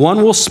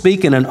 One will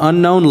speak in an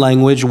unknown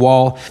language,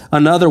 while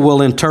another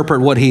will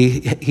interpret what he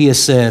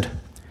has said.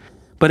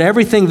 But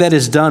everything that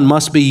is done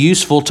must be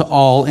useful to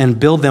all and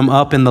build them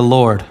up in the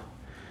Lord.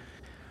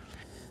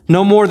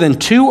 No more than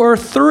 2 or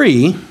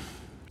 3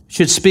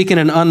 should speak in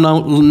an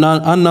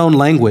unknown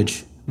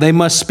language. They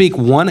must speak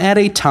one at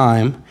a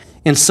time,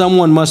 and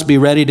someone must be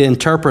ready to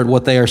interpret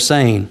what they are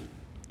saying.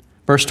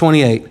 Verse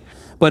 28,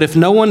 but if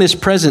no one is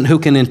present who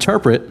can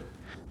interpret,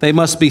 they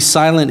must be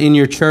silent in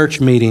your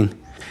church meeting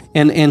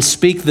and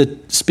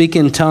speak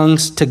in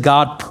tongues to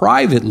God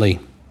privately.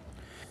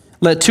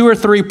 Let 2 or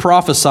 3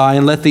 prophesy,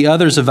 and let the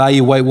others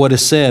evaluate what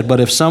is said.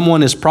 But if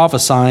someone is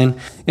prophesying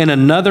and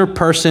another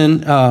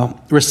person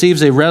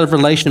receives a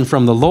revelation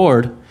from the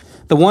Lord,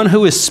 the one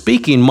who is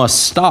speaking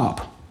must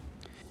stop.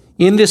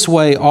 In this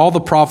way, all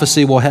who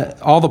prophesy will have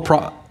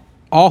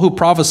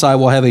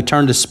a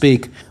turn to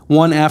speak,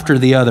 one after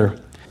the other.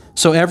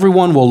 So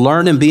everyone will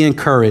learn and be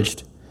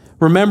encouraged.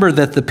 Remember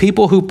that the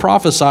people who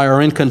prophesy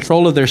are in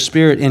control of their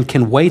spirit and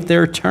can wait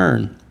their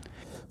turn.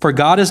 For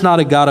God is not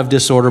a God of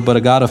disorder, but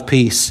a God of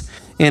peace,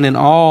 and in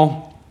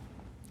all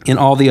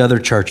the other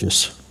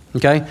churches.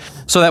 Okay?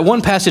 So that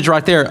one passage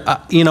right there,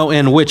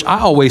 in which I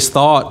always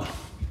thought,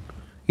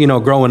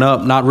 growing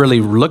up, not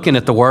really looking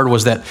at the word,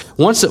 was that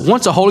once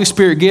a Holy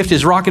Spirit gift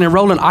is rocking and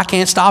rolling, I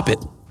can't stop it.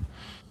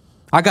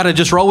 I got to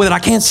just roll with it. I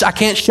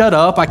can't shut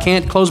up. I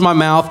can't close my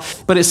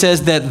mouth. But it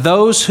says that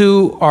those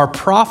who are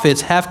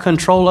prophets have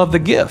control of the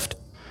gift.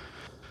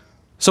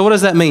 So what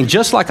does that mean?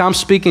 Just like I'm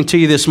speaking to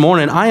you this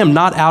morning, I am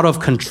not out of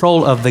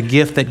control of the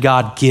gift that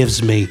God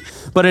gives me.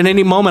 But at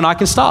any moment, I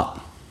can stop.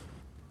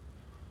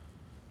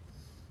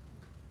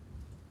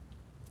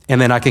 And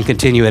then I can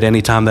continue at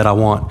any time that I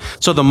want.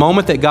 So the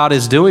moment that God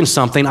is doing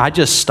something, I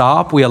just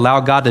stop. We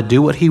allow God to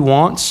do what he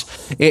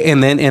wants.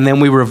 And then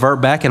we revert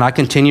back, and I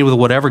continue with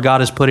whatever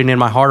God is putting in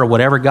my heart or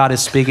whatever God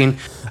is speaking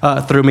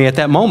through me at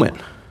that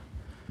moment.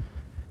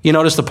 You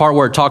notice the part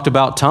where it talked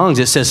about tongues.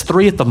 It says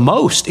 3 at the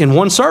most in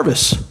one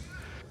service.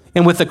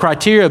 And with the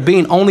criteria of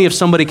being only if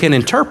somebody can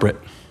interpret.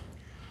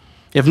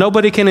 If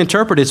nobody can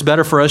interpret, it's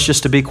better for us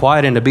just to be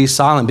quiet and to be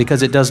silent,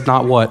 because it does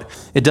not what?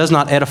 It does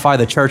not edify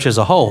the church as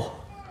a whole.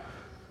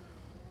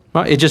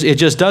 Right? It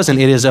just doesn't.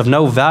 It is of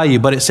no value.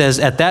 But it says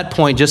at that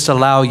point, just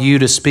allow you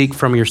to speak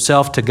from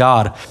yourself to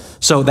God.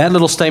 So that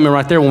little statement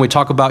right there, when we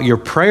talk about your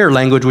prayer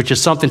language, which is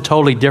something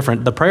totally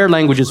different. The prayer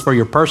language is for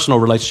your personal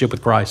relationship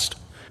with Christ.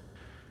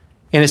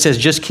 And it says,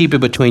 just keep it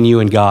between you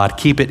and God.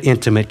 Keep it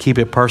intimate. Keep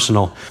it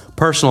personal.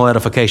 Personal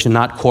edification,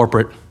 not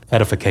corporate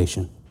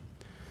edification.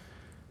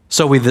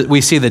 So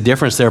we see the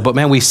difference there. But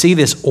man, we see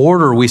this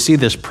order, we see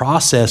this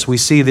process, we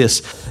see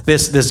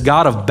this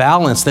God of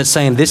balance that's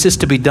saying this is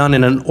to be done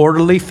in an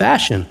orderly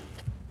fashion.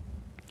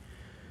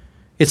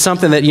 It's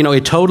something that,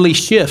 it totally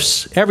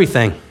shifts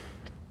everything,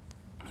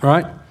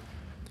 right?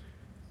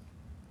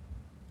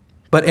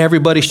 But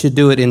everybody should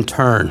do it in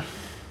turn.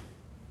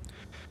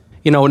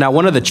 Now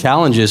one of the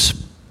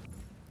challenges,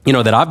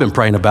 that I've been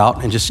praying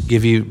about, and just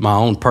give you my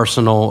own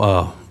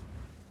personal,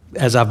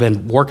 as I've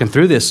been working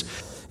through this,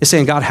 is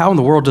saying, God, how in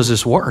the world does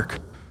this work?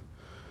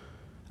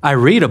 I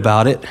read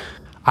about it.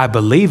 I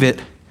believe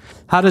it.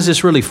 How does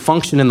this really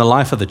function in the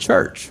life of the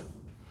church?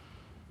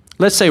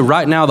 Let's say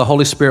right now the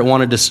Holy Spirit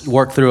wanted to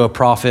work through a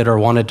prophet or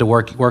wanted to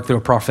work through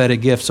a prophetic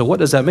gift. So what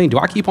does that mean? Do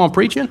I keep on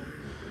preaching?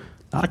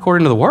 Not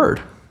according to the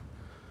word.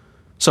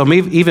 So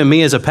even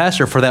me as a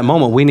pastor, for that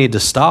moment, we need to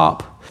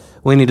stop.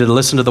 We need to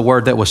listen to the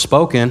word that was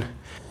spoken.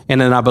 And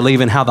then I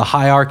believe in how the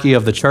hierarchy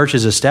of the church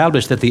is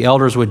established, that the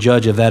elders would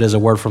judge if that is a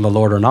word from the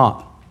Lord or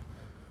not.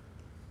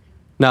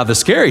 Now, the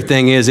scary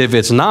thing is, if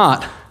it's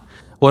not,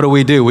 what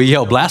do? We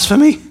yell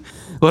blasphemy?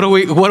 What do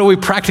we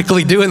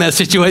practically do in that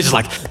situation?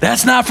 Like,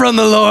 that's not from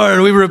the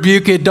Lord. We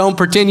rebuke it. Don't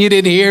pretend you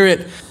didn't hear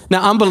it.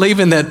 Now, I'm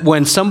believing that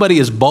when somebody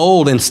is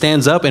bold and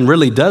stands up and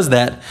really does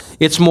that,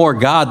 it's more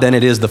God than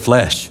it is the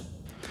flesh.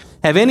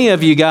 Have any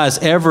of you guys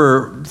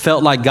ever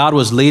felt like God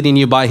was leading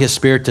you by his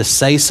Spirit to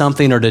say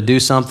something or to do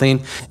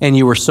something, and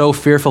you were so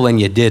fearful and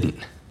you didn't?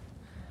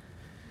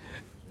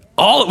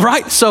 All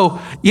right. So,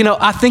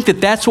 I think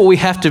that's what we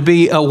have to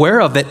be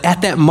aware of, that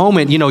at that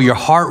moment, your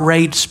heart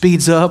rate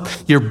speeds up,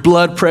 your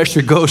blood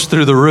pressure goes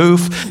through the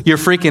roof, you're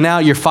freaking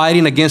out, you're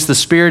fighting against the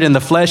spirit and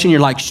the flesh, and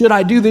you're like, should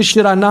I do this?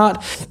 Should I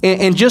not?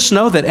 And just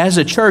know that as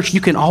a church,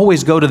 you can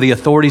always go to the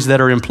authorities that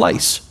are in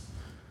place.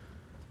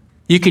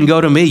 You can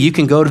go to me, you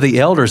can go to the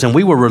elders, and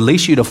we will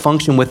release you to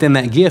function within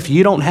that gift.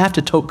 You don't have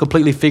to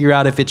completely figure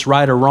out if it's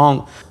right or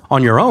wrong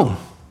on your own.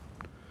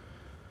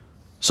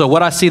 So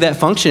what I see that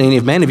functioning,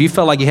 if you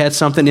felt like you had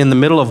something in the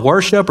middle of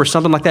worship or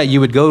something like that,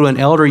 you would go to an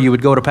elder, you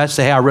would go to pastor,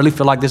 say, hey, I really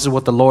feel like this is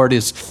what the Lord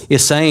is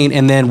saying,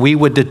 and then we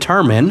would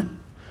determine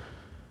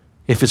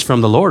if it's from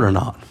the Lord or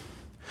not.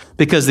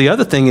 Because the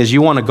other thing is,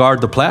 you want to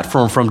guard the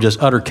platform from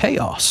just utter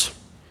chaos.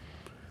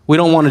 We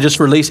don't want to just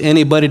release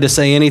anybody to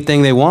say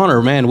anything they want,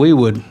 or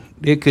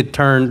it could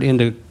turn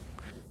into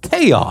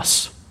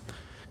chaos.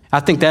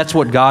 I think that's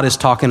what God is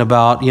talking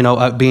about,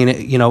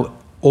 being,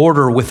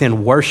 order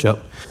within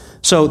worship.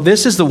 So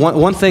this is the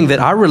one thing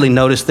that I really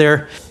noticed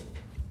there.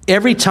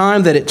 Every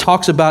time that it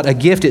talks about a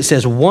gift, it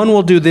says one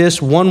will do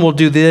this, one will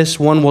do this,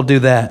 one will do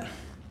that.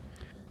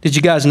 Did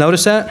you guys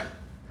notice that?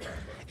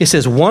 It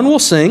says one will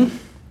sing.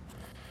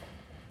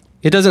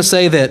 It doesn't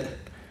say that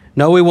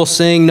no, he will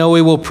sing, no,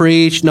 he will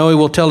preach, no, he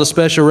will tell a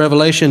special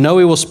revelation, no,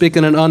 he will speak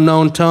in an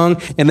unknown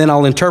tongue, and then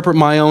I'll interpret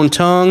my own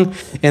tongue,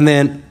 and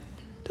then,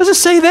 does it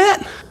say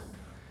that?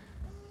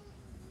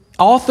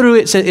 All through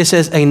it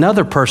says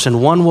another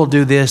person, one will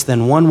do this,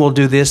 then one will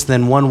do this,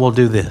 then one will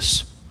do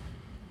this.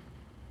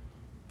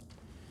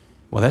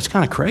 Well, that's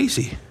kind of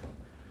crazy.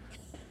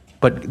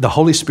 But the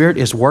Holy Spirit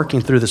is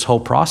working through this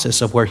whole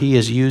process of where he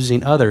is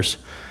using others.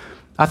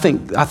 I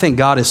think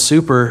God is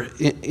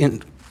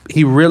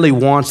he really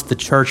wants the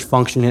church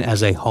functioning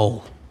as a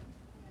whole.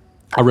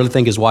 I really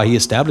think is why he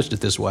established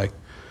it this way.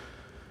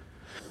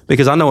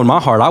 Because I know in my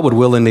heart, I would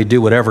willingly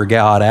do whatever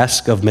God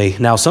asks of me.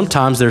 Now,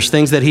 sometimes there's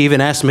things that he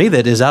even asks me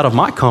that is out of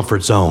my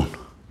comfort zone.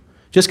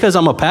 Just because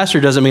I'm a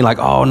pastor doesn't mean like,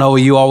 oh, no,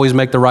 you always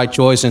make the right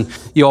choice and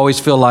you always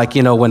feel like,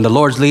 when the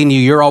Lord's leading you,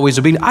 you're always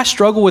obedient. I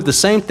struggle with the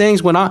same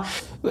things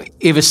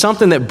if it's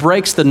something that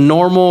breaks the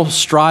normal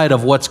stride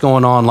of what's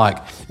going on. Like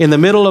in the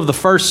middle of the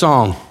first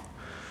song,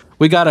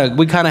 we kind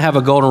of have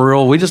a golden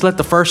rule. We just let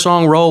the first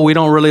song roll. We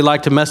don't really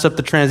like to mess up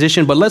the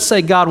transition. But let's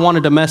say God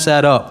wanted to mess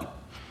that up.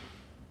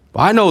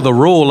 I know the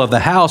rule of the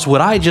house.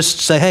 Would I just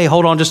say, hey,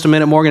 hold on just a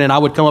minute, Morgan, and I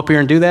would come up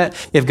here and do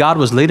that if God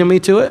was leading me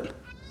to it?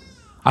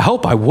 I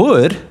hope I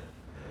would.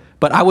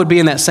 But I would be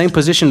in that same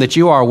position that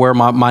you are, where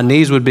my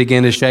knees would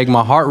begin to shake,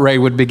 my heart rate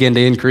would begin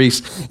to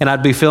increase, and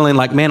I'd be feeling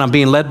like, man, I'm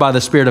being led by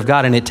the Spirit of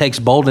God, and it takes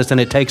boldness and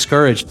it takes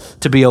courage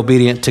to be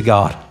obedient to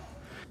God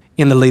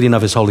in the leading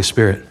of his Holy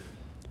Spirit.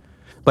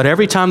 But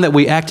every time that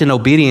we act in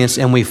obedience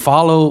and we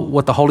follow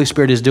what the Holy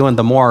Spirit is doing,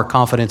 the more our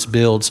confidence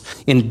builds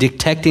in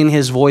detecting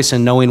his voice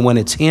and knowing when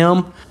it's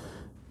him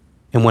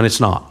and when it's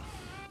not.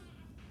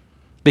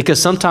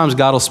 Because sometimes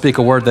God will speak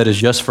a word that is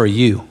just for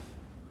you,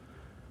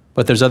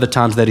 but there's other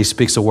times that he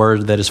speaks a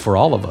word that is for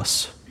all of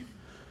us.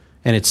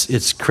 And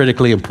it's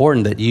critically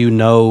important that you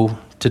know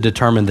to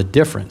determine the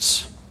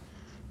difference.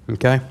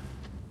 Okay?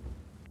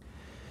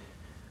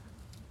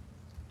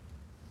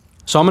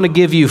 So I'm going to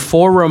give you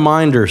 4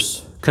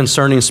 reminders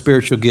concerning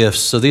spiritual gifts.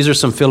 So these are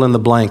some fill in the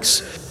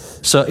blanks.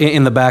 So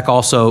in the back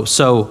also.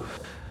 So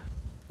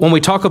when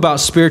we talk about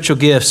spiritual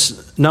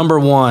gifts, number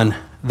 1,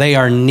 they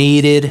are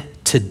needed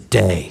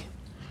today.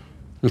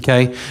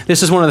 Okay?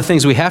 This is one of the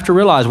things we have to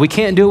realize. We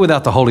can't do it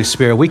without the Holy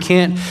Spirit. We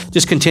can't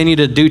just continue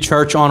to do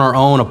church on our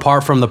own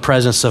apart from the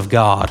presence of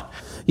God.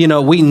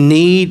 We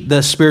need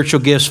the spiritual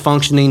gifts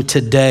functioning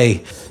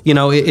today.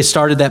 It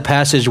started that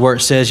passage where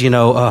it says,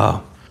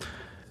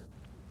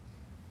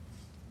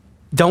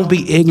 don't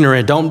be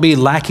ignorant. Don't be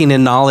lacking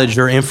in knowledge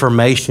or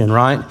information,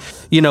 right?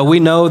 We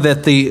know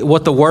that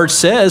what the Word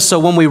says. So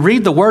when we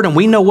read the Word and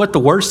we know what the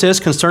Word says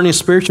concerning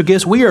spiritual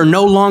gifts, we are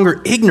no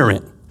longer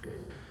ignorant.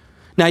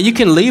 Now, you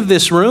can leave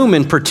this room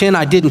and pretend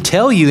I didn't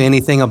tell you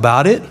anything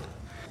about it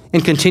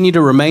and continue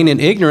to remain in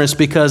ignorance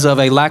because of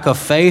a lack of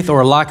faith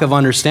or a lack of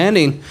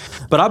understanding.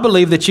 But I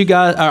believe that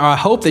I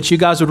hope that you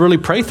guys would really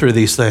pray through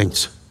these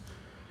things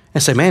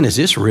and say, man, is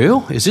this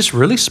real? Is this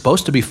really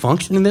supposed to be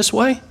functioning this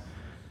way?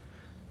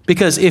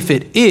 Because if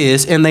it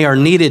is, and they are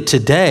needed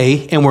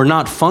today, and we're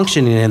not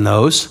functioning in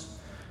those,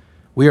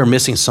 we are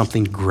missing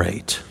something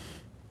great.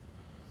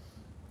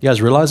 You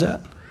guys realize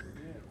that?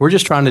 We're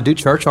just trying to do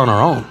church on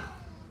our own.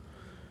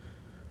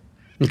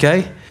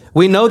 Okay?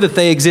 We know that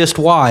they exist.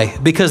 Why?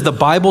 Because the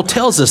Bible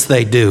tells us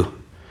they do.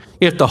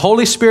 If the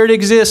Holy Spirit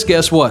exists,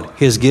 guess what?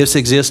 His gifts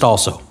exist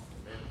also.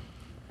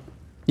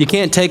 You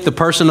can't take the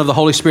person of the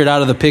Holy Spirit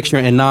out of the picture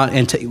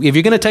if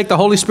you're going to take the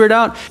Holy Spirit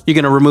out, you're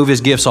going to remove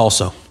his gifts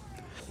also.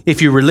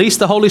 If you release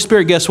the Holy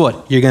Spirit, guess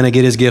what? You're going to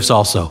get his gifts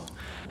also.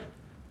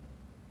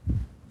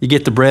 You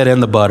get the bread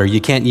and the butter.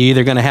 You're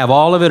either going to have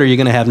all of it or you're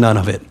going to have none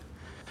of it.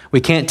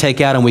 We can't take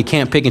out and we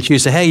can't pick and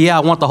choose. Say, hey, yeah, I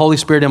want the Holy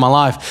Spirit in my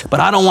life, but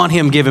I don't want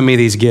him giving me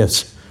these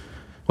gifts.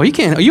 Well,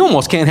 you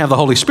almost can't have the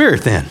Holy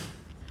Spirit then.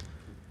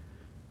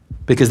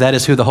 Because that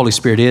is who the Holy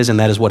Spirit is and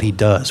that is what he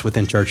does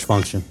within church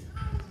function.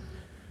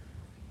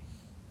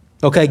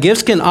 Okay,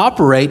 gifts can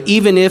operate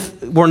even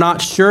if we're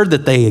not sure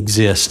that they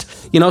exist.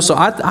 So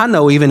I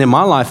know even in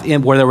my life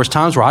where there was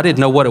times where I didn't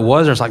know what it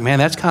was. I was like, man,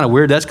 that's kind of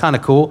weird. That's kind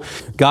of cool.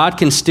 God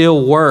can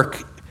still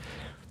work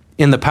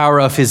in the power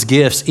of his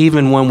gifts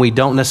even when we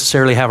don't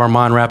necessarily have our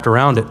mind wrapped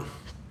around it.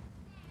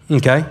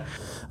 Okay?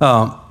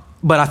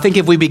 But I think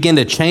if we begin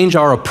to change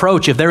our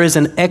approach, if there is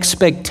an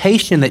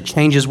expectation that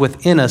changes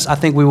within us, I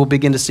think we will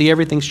begin to see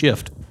everything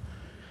shift.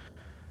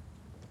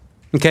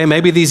 Okay,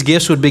 maybe these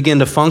gifts would begin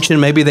to function.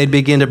 Maybe they'd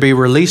begin to be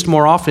released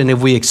more often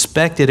if we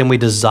expected and we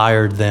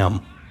desired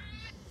them.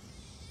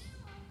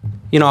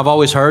 I've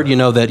always heard,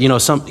 that,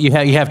 you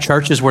have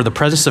churches where the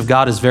presence of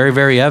God is very,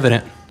 very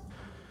evident.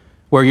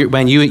 Where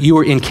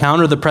you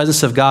encounter the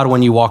presence of God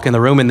when you walk in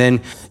the room. And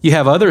then you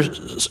have other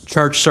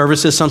church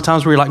services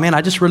sometimes where you're like, man,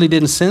 I just really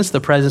didn't sense the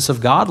presence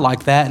of God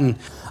like that. And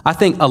I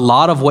think a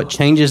lot of what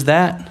changes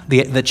that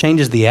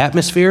changes the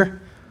atmosphere.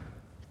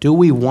 Do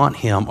we want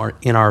him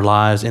in our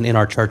lives and in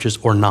our churches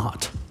or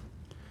not?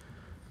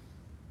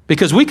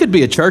 Because we could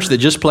be a church that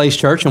just plays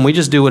church and we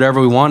just do whatever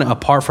we want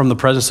apart from the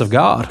presence of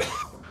God.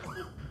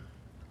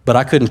 But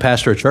I couldn't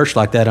pastor a church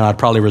like that and I'd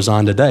probably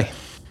resign today.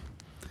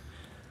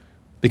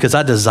 Because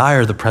I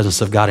desire the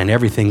presence of God in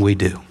everything we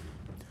do.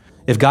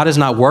 If God is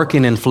not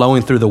working and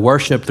flowing through the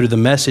worship, through the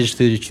message,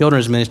 through the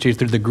children's ministry,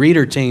 through the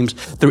greeter teams,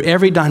 through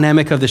every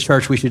dynamic of this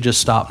church, we should just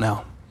stop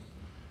now.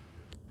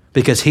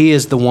 Because he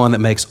is the one that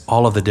makes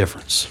all of the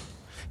difference.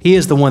 He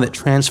is the one that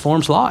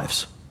transforms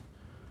lives.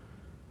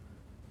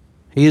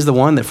 He is the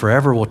one that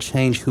forever will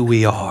change who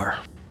we are.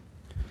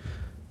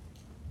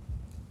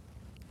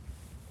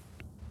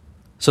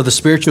 So the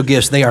spiritual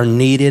gifts, they are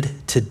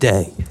needed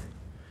today.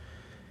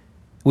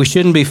 We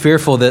shouldn't be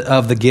fearful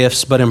of the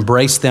gifts, but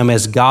embrace them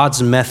as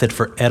God's method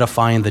for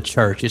edifying the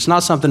church. It's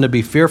not something to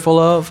be fearful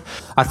of.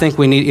 I think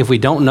if we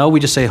don't know,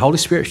 we just say, Holy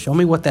Spirit, show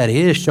me what that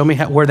is. Show me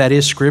where that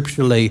is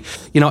scripturally.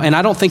 And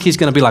I don't think he's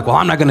going to be like, well,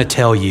 I'm not going to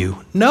tell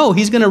you. No,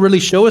 he's going to really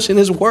show us in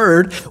his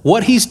word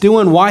what he's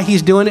doing, why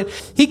he's doing it.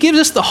 He gives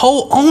us the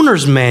whole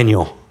owner's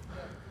manual.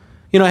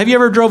 Have you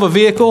ever drove a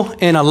vehicle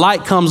and a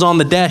light comes on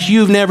the dash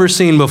you've never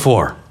seen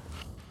before?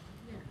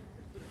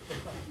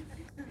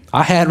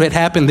 I had it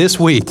happen this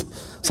week.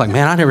 It's like,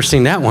 man, I've never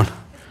seen that one.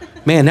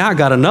 Man, now I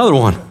got another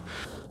one.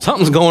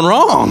 Something's going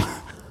wrong.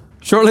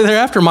 Shortly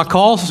thereafter, my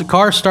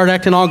car started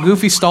acting all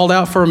goofy, stalled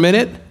out for a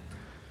minute.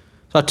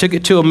 So I took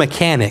it to a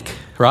mechanic,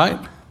 right?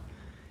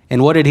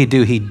 And what did he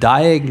do? He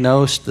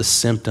diagnosed the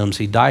symptoms.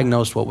 He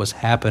diagnosed what was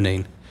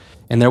happening.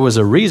 And there was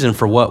a reason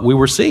for what we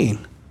were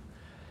seeing.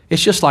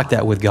 It's just like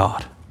that with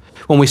God.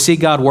 When we see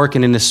God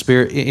working in the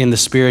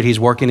Spirit, he's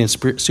working in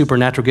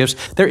supernatural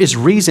gifts. There is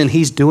reason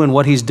he's doing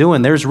what he's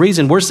doing. There's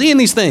reason we're seeing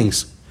these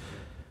things.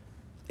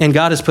 And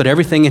God has put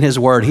everything in his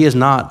word. He has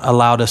not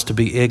allowed us to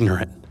be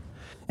ignorant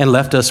and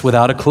left us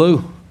without a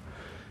clue.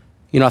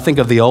 I think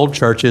of the old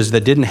churches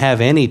that didn't have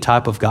any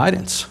type of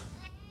guidance.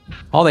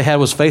 All they had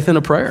was faith and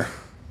a prayer.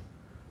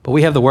 But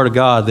we have the word of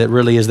God that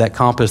really is that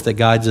compass that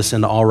guides us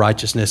into all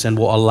righteousness and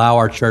will allow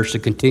our church to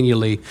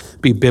continually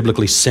be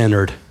biblically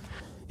centered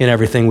in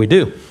everything we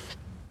do.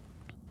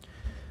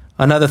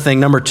 Another thing,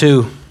 number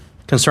 2,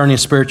 concerning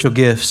spiritual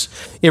gifts,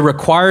 it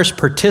requires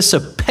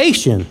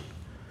participation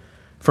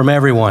from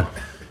everyone.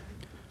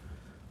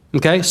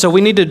 Okay, so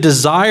we need to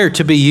desire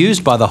to be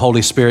used by the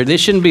Holy Spirit.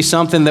 This shouldn't be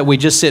something that we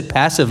just sit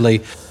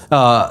passively.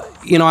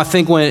 I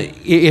think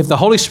if the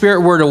Holy Spirit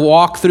were to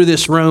walk through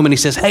this room and he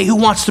says, hey, who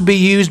wants to be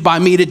used by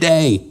me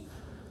today?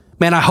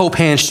 Man, I hope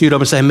hands shoot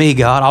up and say, me,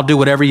 God, I'll do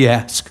whatever you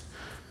ask.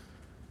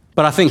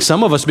 But I think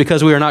some of us,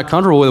 because we are not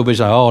comfortable with it, we're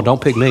like, oh,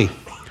 don't pick me.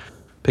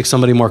 Pick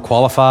somebody more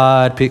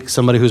qualified, pick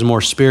somebody who's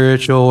more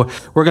spiritual.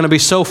 We're going to be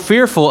so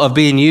fearful of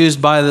being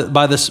used by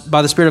the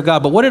Spirit of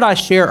God. But what did I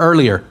share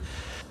earlier?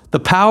 The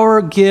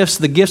power gifts,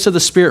 the gifts of the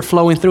Spirit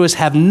flowing through us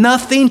have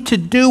nothing to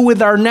do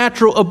with our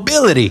natural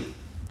ability.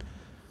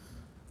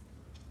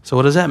 So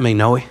what does that mean,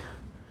 Noe?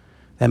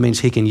 That means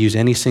he can use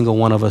any single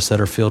one of us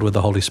that are filled with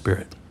the Holy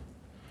Spirit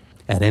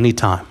at any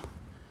time.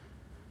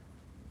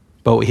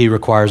 But he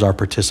requires our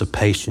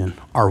participation,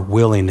 our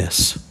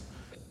willingness.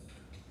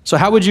 So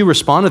how would you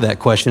respond to that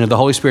question if the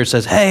Holy Spirit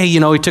says, hey, he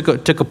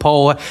took a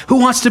poll, who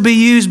wants to be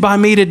used by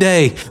me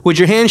today? Would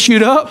your hand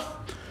shoot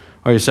up?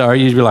 Or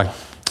you'd be like,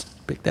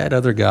 pick that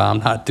other guy, I'm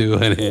not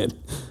doing it.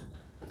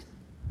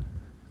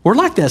 We're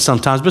like that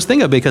sometimes, but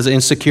think of it because of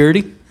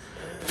insecurity,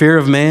 fear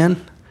of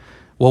man.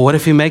 Well, what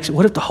if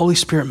the Holy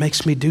Spirit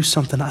makes me do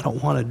something I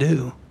don't want to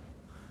do?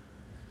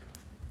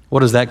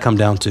 What does that come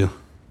down to?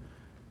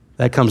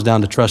 That comes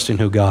down to trusting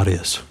who God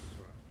is.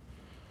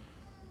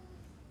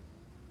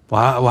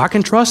 Well, I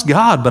can trust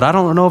God, but I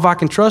don't know if I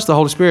can trust the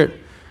Holy Spirit.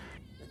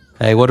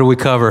 Hey, what do we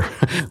cover?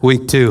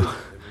 Week 2.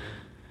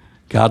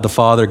 God the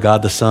Father,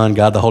 God the Son,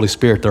 God the Holy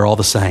Spirit, they're all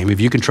the same. If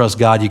you can trust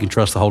God, you can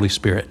trust the Holy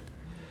Spirit.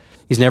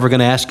 He's never going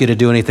to ask you to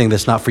do anything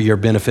that's not for your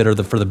benefit or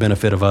for the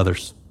benefit of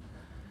others.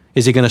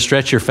 Is he going to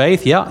stretch your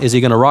faith? Yeah. Is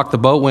he going to rock the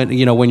boat when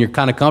you're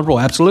kind of comfortable?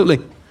 Absolutely.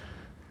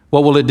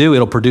 What will it do?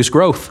 It'll produce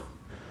growth.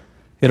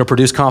 It'll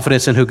produce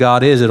confidence in who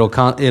God is. It'll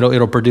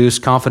produce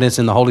confidence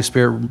in the Holy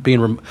Spirit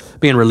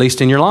being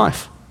released in your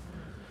life.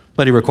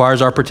 But he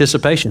requires our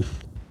participation.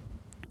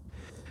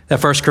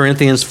 At 1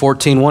 Corinthians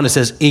 14:1, it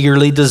says,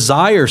 eagerly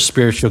desire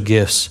spiritual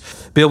gifts.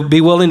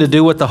 Be willing to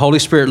do what the Holy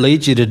Spirit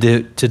leads you to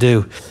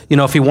do.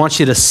 If he wants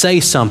you to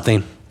say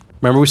something,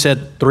 remember we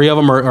said 3 of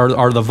them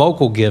are the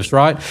vocal gifts,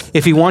 right?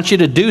 If he wants you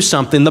to do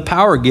something, the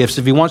power gifts,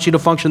 if he wants you to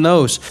function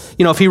those.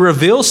 If he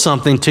reveals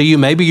something to you,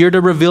 maybe you're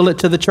to reveal it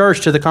to the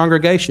church, to the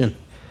congregation.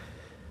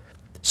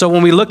 So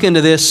when we look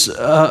into this,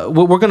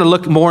 we're going to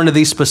look more into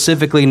these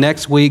specifically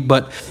next week,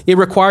 but it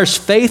requires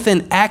faith,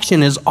 and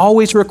action is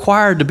always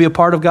required to be a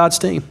part of God's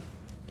team.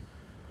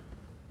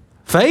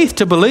 Faith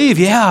to believe,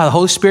 yeah, the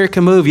Holy Spirit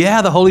can move.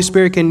 Yeah, the Holy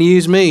Spirit can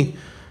use me.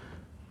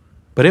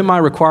 But it might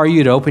require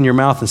you to open your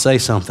mouth and say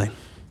something.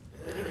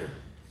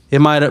 It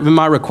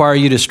might require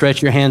you to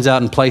stretch your hands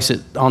out and place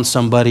it on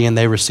somebody and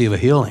they receive a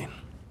healing.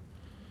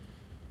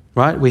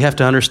 Right? We have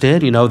to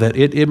understand, that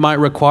it might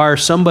require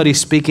somebody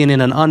speaking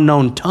in an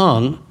unknown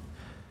tongue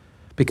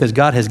because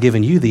God has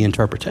given you the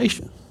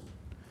interpretation.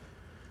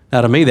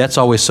 Now, to me, that's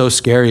always so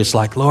scary. It's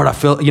like, Lord, I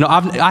feel,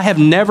 I have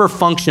never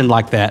functioned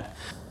like that.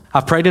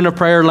 I've prayed in a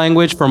prayer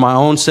language for my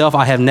own self.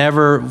 I have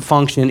never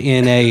functioned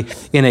in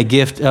a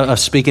gift of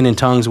speaking in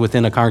tongues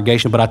within a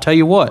congregation. But I tell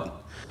you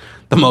what,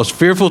 the most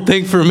fearful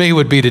thing for me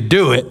would be to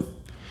do it.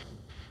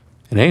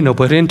 And ain't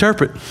nobody to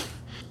interpret.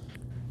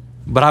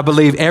 But I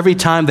believe every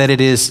time that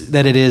it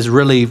is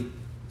really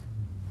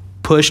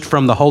pushed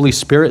from the Holy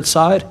Spirit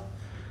side,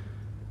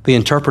 the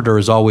interpreter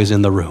is always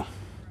in the room.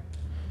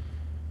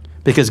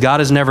 Because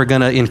God is never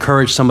going to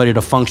encourage somebody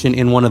to function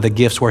in one of the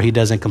gifts where he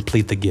doesn't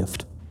complete the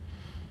gift.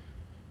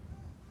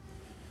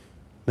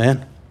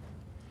 Man,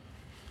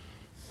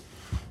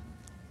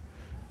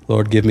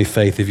 Lord, give me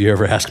faith if you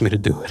ever ask me to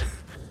do it.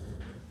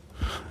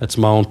 That's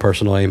my own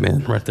personal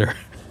amen right there.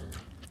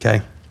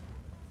 Okay.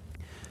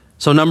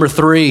 So number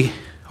 3,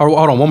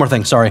 hold on, one more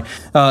thing, sorry.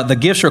 The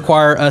gifts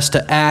require us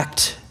to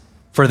act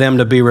for them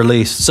to be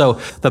released. So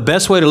the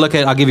best way to look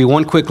at it, I'll give you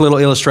one quick little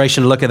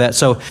illustration to look at that.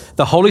 So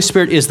the Holy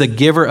Spirit is the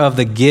giver of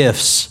the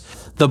gifts.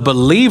 The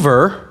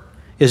believer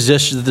is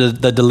just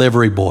the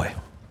delivery boy,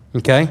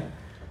 okay?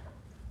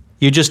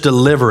 You just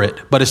deliver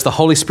it, but it's the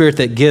Holy Spirit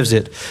that gives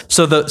it.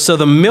 So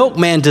the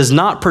milkman does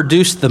not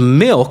produce the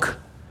milk,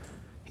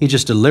 he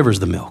just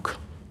delivers the milk.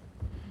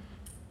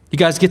 You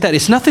guys get that?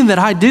 It's nothing that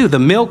I do. The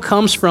milk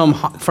comes from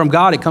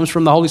God. It comes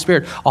from the Holy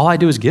Spirit. All I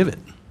do is give it.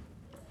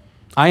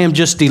 I am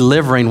just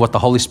delivering what the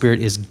Holy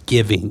Spirit is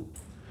giving.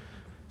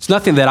 It's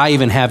nothing that I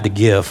even have to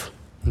give,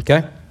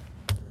 okay?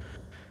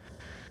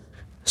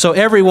 So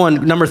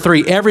number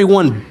 3,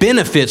 everyone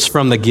benefits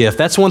from the gift.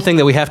 That's one thing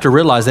that we have to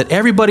realize, that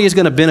everybody is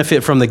going to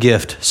benefit from the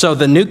gift. So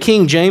the New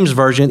King James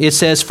Version, it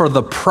says, for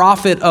the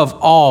profit of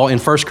all in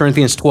 1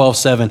 Corinthians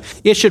 12:7.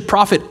 It should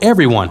profit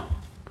everyone.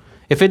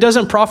 If it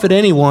doesn't profit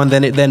anyone,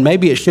 then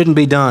maybe it shouldn't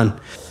be done.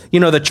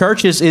 The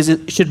church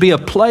should be a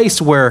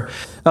place where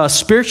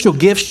spiritual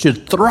gifts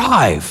should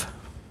thrive.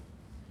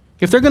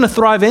 If they're going to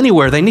thrive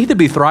anywhere, they need to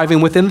be thriving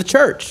within the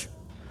church.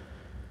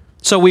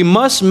 So we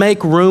must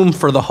make room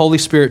for the Holy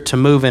Spirit to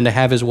move and to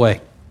have his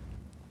way.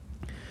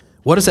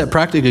 What does that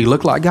practically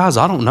look like, guys?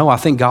 I don't know. I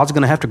think God's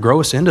going to have to grow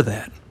us into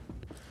that.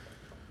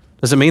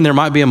 Does it mean there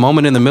might be a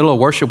moment in the middle of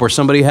worship where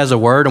somebody has a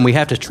word and we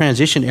have to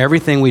transition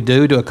everything we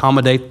do to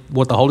accommodate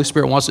what the Holy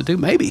Spirit wants to do?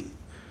 Maybe.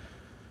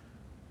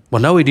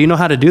 Well, Noe, do you know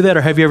how to do that,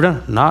 or have you ever done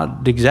it?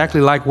 Not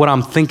exactly like what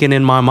I'm thinking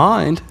in my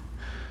mind.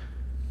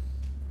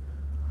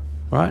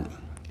 Right?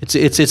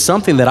 It's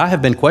something that I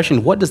have been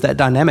questioning. What does that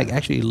dynamic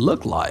actually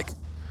look like?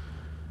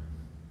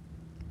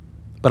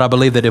 But I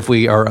believe that if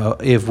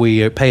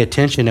we pay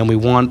attention and we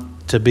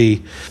want to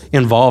be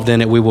involved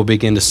in it, we will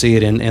begin to see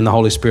it, and the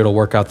Holy Spirit will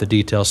work out the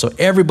details. So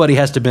everybody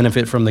has to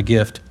benefit from the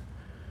gift.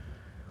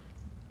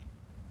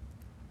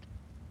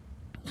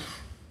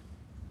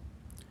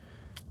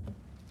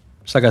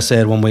 Just like I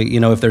said, when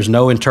if there's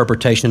no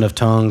interpretation of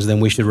tongues, then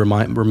we should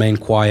remain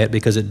quiet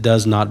because it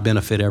does not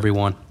benefit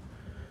everyone.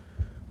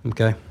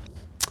 Okay?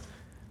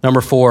 Number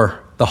 4,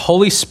 the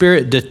Holy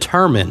Spirit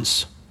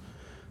determines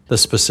the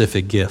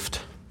specific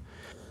gift.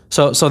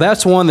 So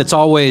that's one that's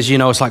always,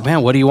 it's like,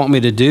 man, what do you want me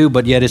to do?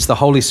 But yet it's the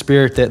Holy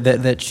Spirit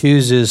that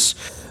chooses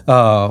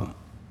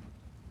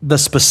the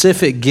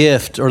specific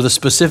gift or the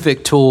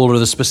specific tool or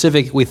the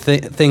specific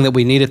thing that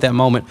we need at that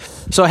moment.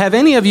 So have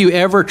any of you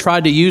ever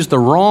tried to use the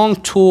wrong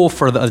tool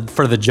for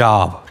the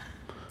job?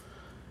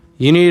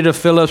 You needed a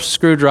Phillips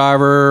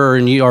screwdriver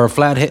or a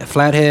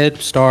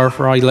flathead star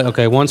for all you.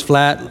 Okay, one's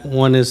flat,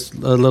 one is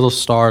a little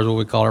star is what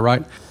we call it,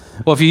 right?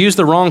 Well, if you use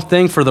the wrong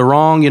thing for the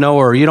wrong,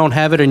 or you don't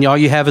have it and all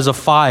you have is a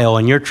file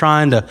and you're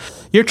trying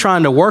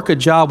to work a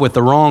job with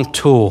the wrong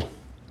tool,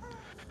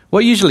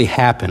 what usually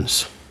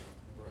happens?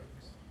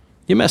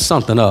 You mess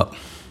something up,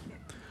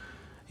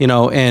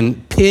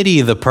 and pity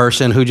the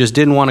person who just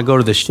didn't want to go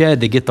to the shed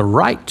to get the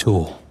right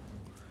tool.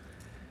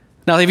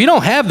 Now, if you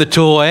don't have the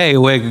tool, hey,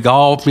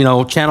 golf,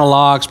 channel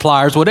locks,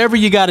 pliers, whatever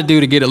you got to do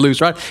to get it loose,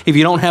 right? If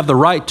you don't have the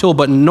right tool,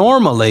 but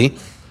normally,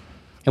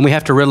 and we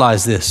have to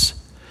realize this,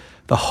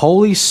 the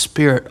Holy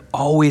Spirit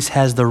always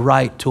has the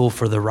right tool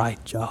for the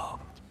right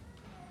job.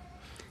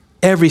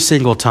 Every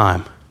single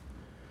time.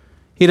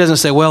 He doesn't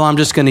say, well, I'm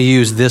just going to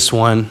use this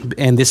one,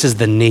 and this is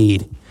the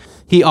need.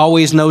 He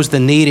always knows the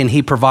need, and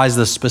he provides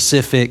the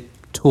specific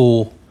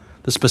tool,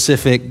 the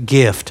specific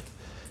gift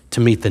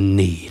to meet the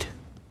need.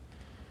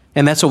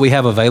 And that's what we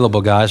have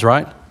available, guys,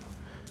 right?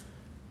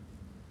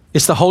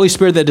 It's the Holy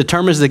Spirit that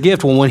determines the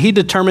gift. When he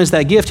determines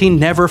that gift, he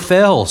never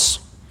fails.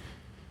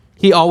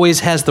 He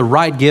always has the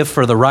right gift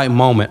for the right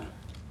moment.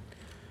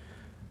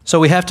 So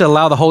we have to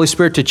allow the Holy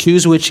Spirit to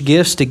choose which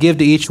gifts to give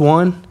to each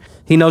one.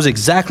 He knows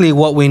exactly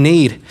what we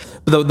need.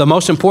 The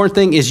most important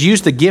thing is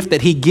use the gift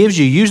that he gives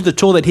you. Use the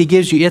tool that he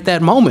gives you at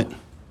that moment.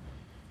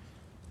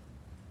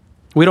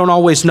 We don't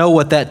always know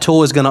what that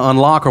tool is going to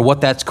unlock or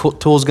what that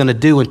tool is going to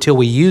do until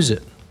we use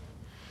it.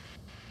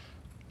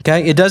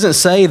 Okay? It doesn't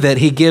say that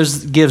he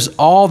gives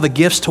all the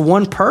gifts to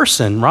one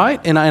person, right?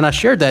 And I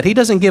shared that. He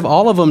doesn't give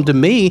all of them to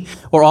me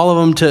or all of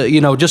them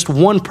to, just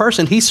one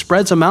person. He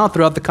spreads them out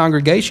throughout the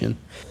congregation.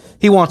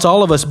 He wants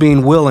all of us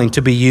being willing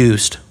to be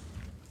used.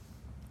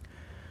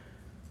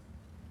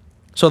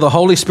 So the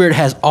Holy Spirit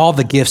has all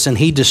the gifts and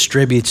he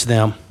distributes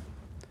them.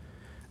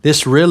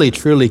 This really,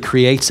 truly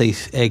creates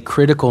a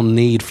critical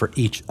need for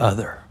each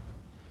other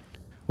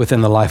within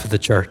the life of the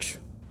church.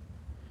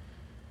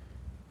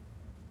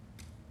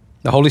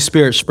 The Holy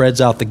Spirit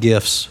spreads out the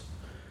gifts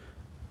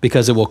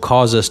because it will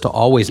cause us to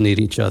always need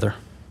each other.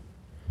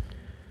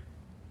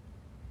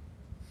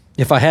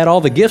 If I had all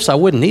the gifts, I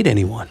wouldn't need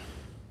anyone.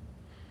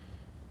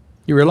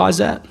 You realize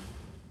that?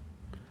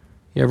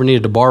 You ever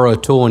needed to borrow a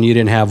tool and you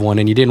didn't have one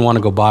and you didn't want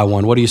to go buy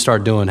one? What do you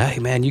start doing? Hey,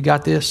 man, you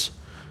got this?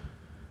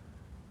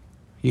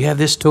 You have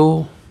this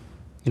tool?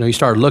 You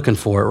start looking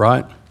for it,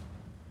 right?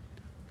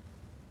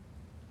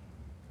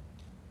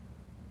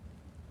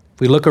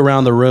 If we look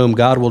around the room,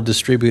 God will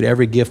distribute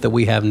every gift that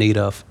we have need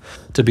of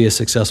to be a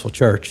successful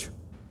church.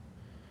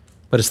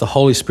 But it's the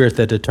Holy Spirit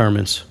that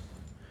determines.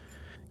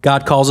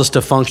 God calls us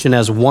to function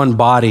as one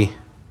body,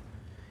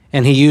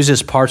 and he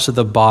uses parts of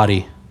the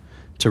body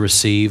to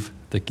receive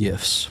the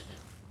gifts.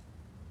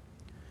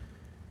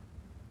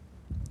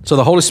 So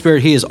the Holy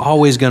Spirit, he is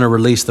always going to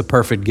release the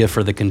perfect gift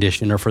for the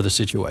condition or for the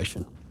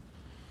situation.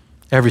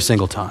 Every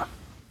single time.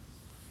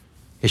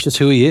 It's just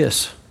who he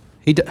is.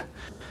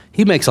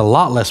 He makes a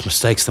lot less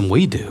mistakes than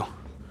we do.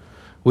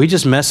 We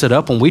just mess it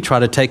up when we try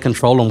to take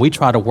control and we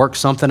try to work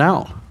something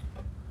out.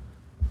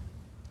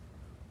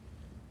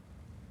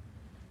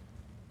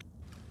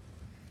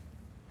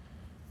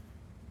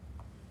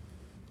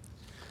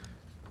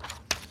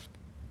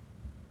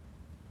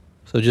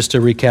 So just to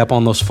recap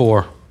on those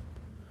 4.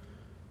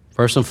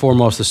 First and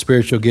foremost, the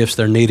spiritual gifts,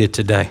 they're needed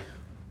today.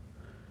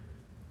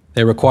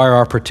 They require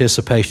our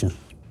participation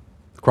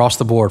across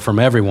the board from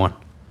everyone.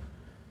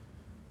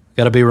 We've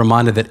got to be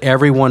reminded that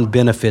everyone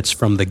benefits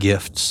from the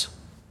gifts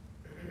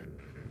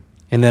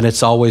and that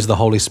it's always the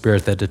Holy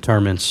Spirit that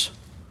determines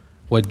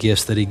what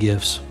gifts that he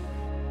gives.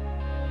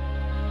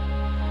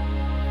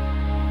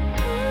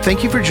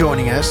 Thank you for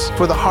joining us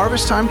for the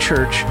Harvest Time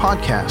Church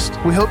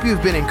podcast. We hope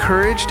you've been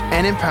encouraged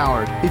and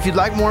empowered. If you'd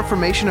like more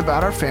information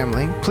about our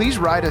family, please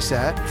write us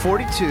at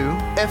 42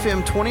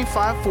 FM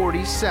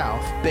 2540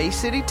 South, Bay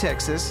City,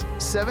 Texas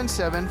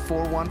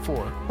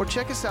 77414, or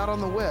check us out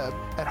on the web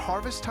at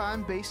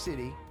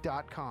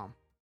harvesttimebaycity.com.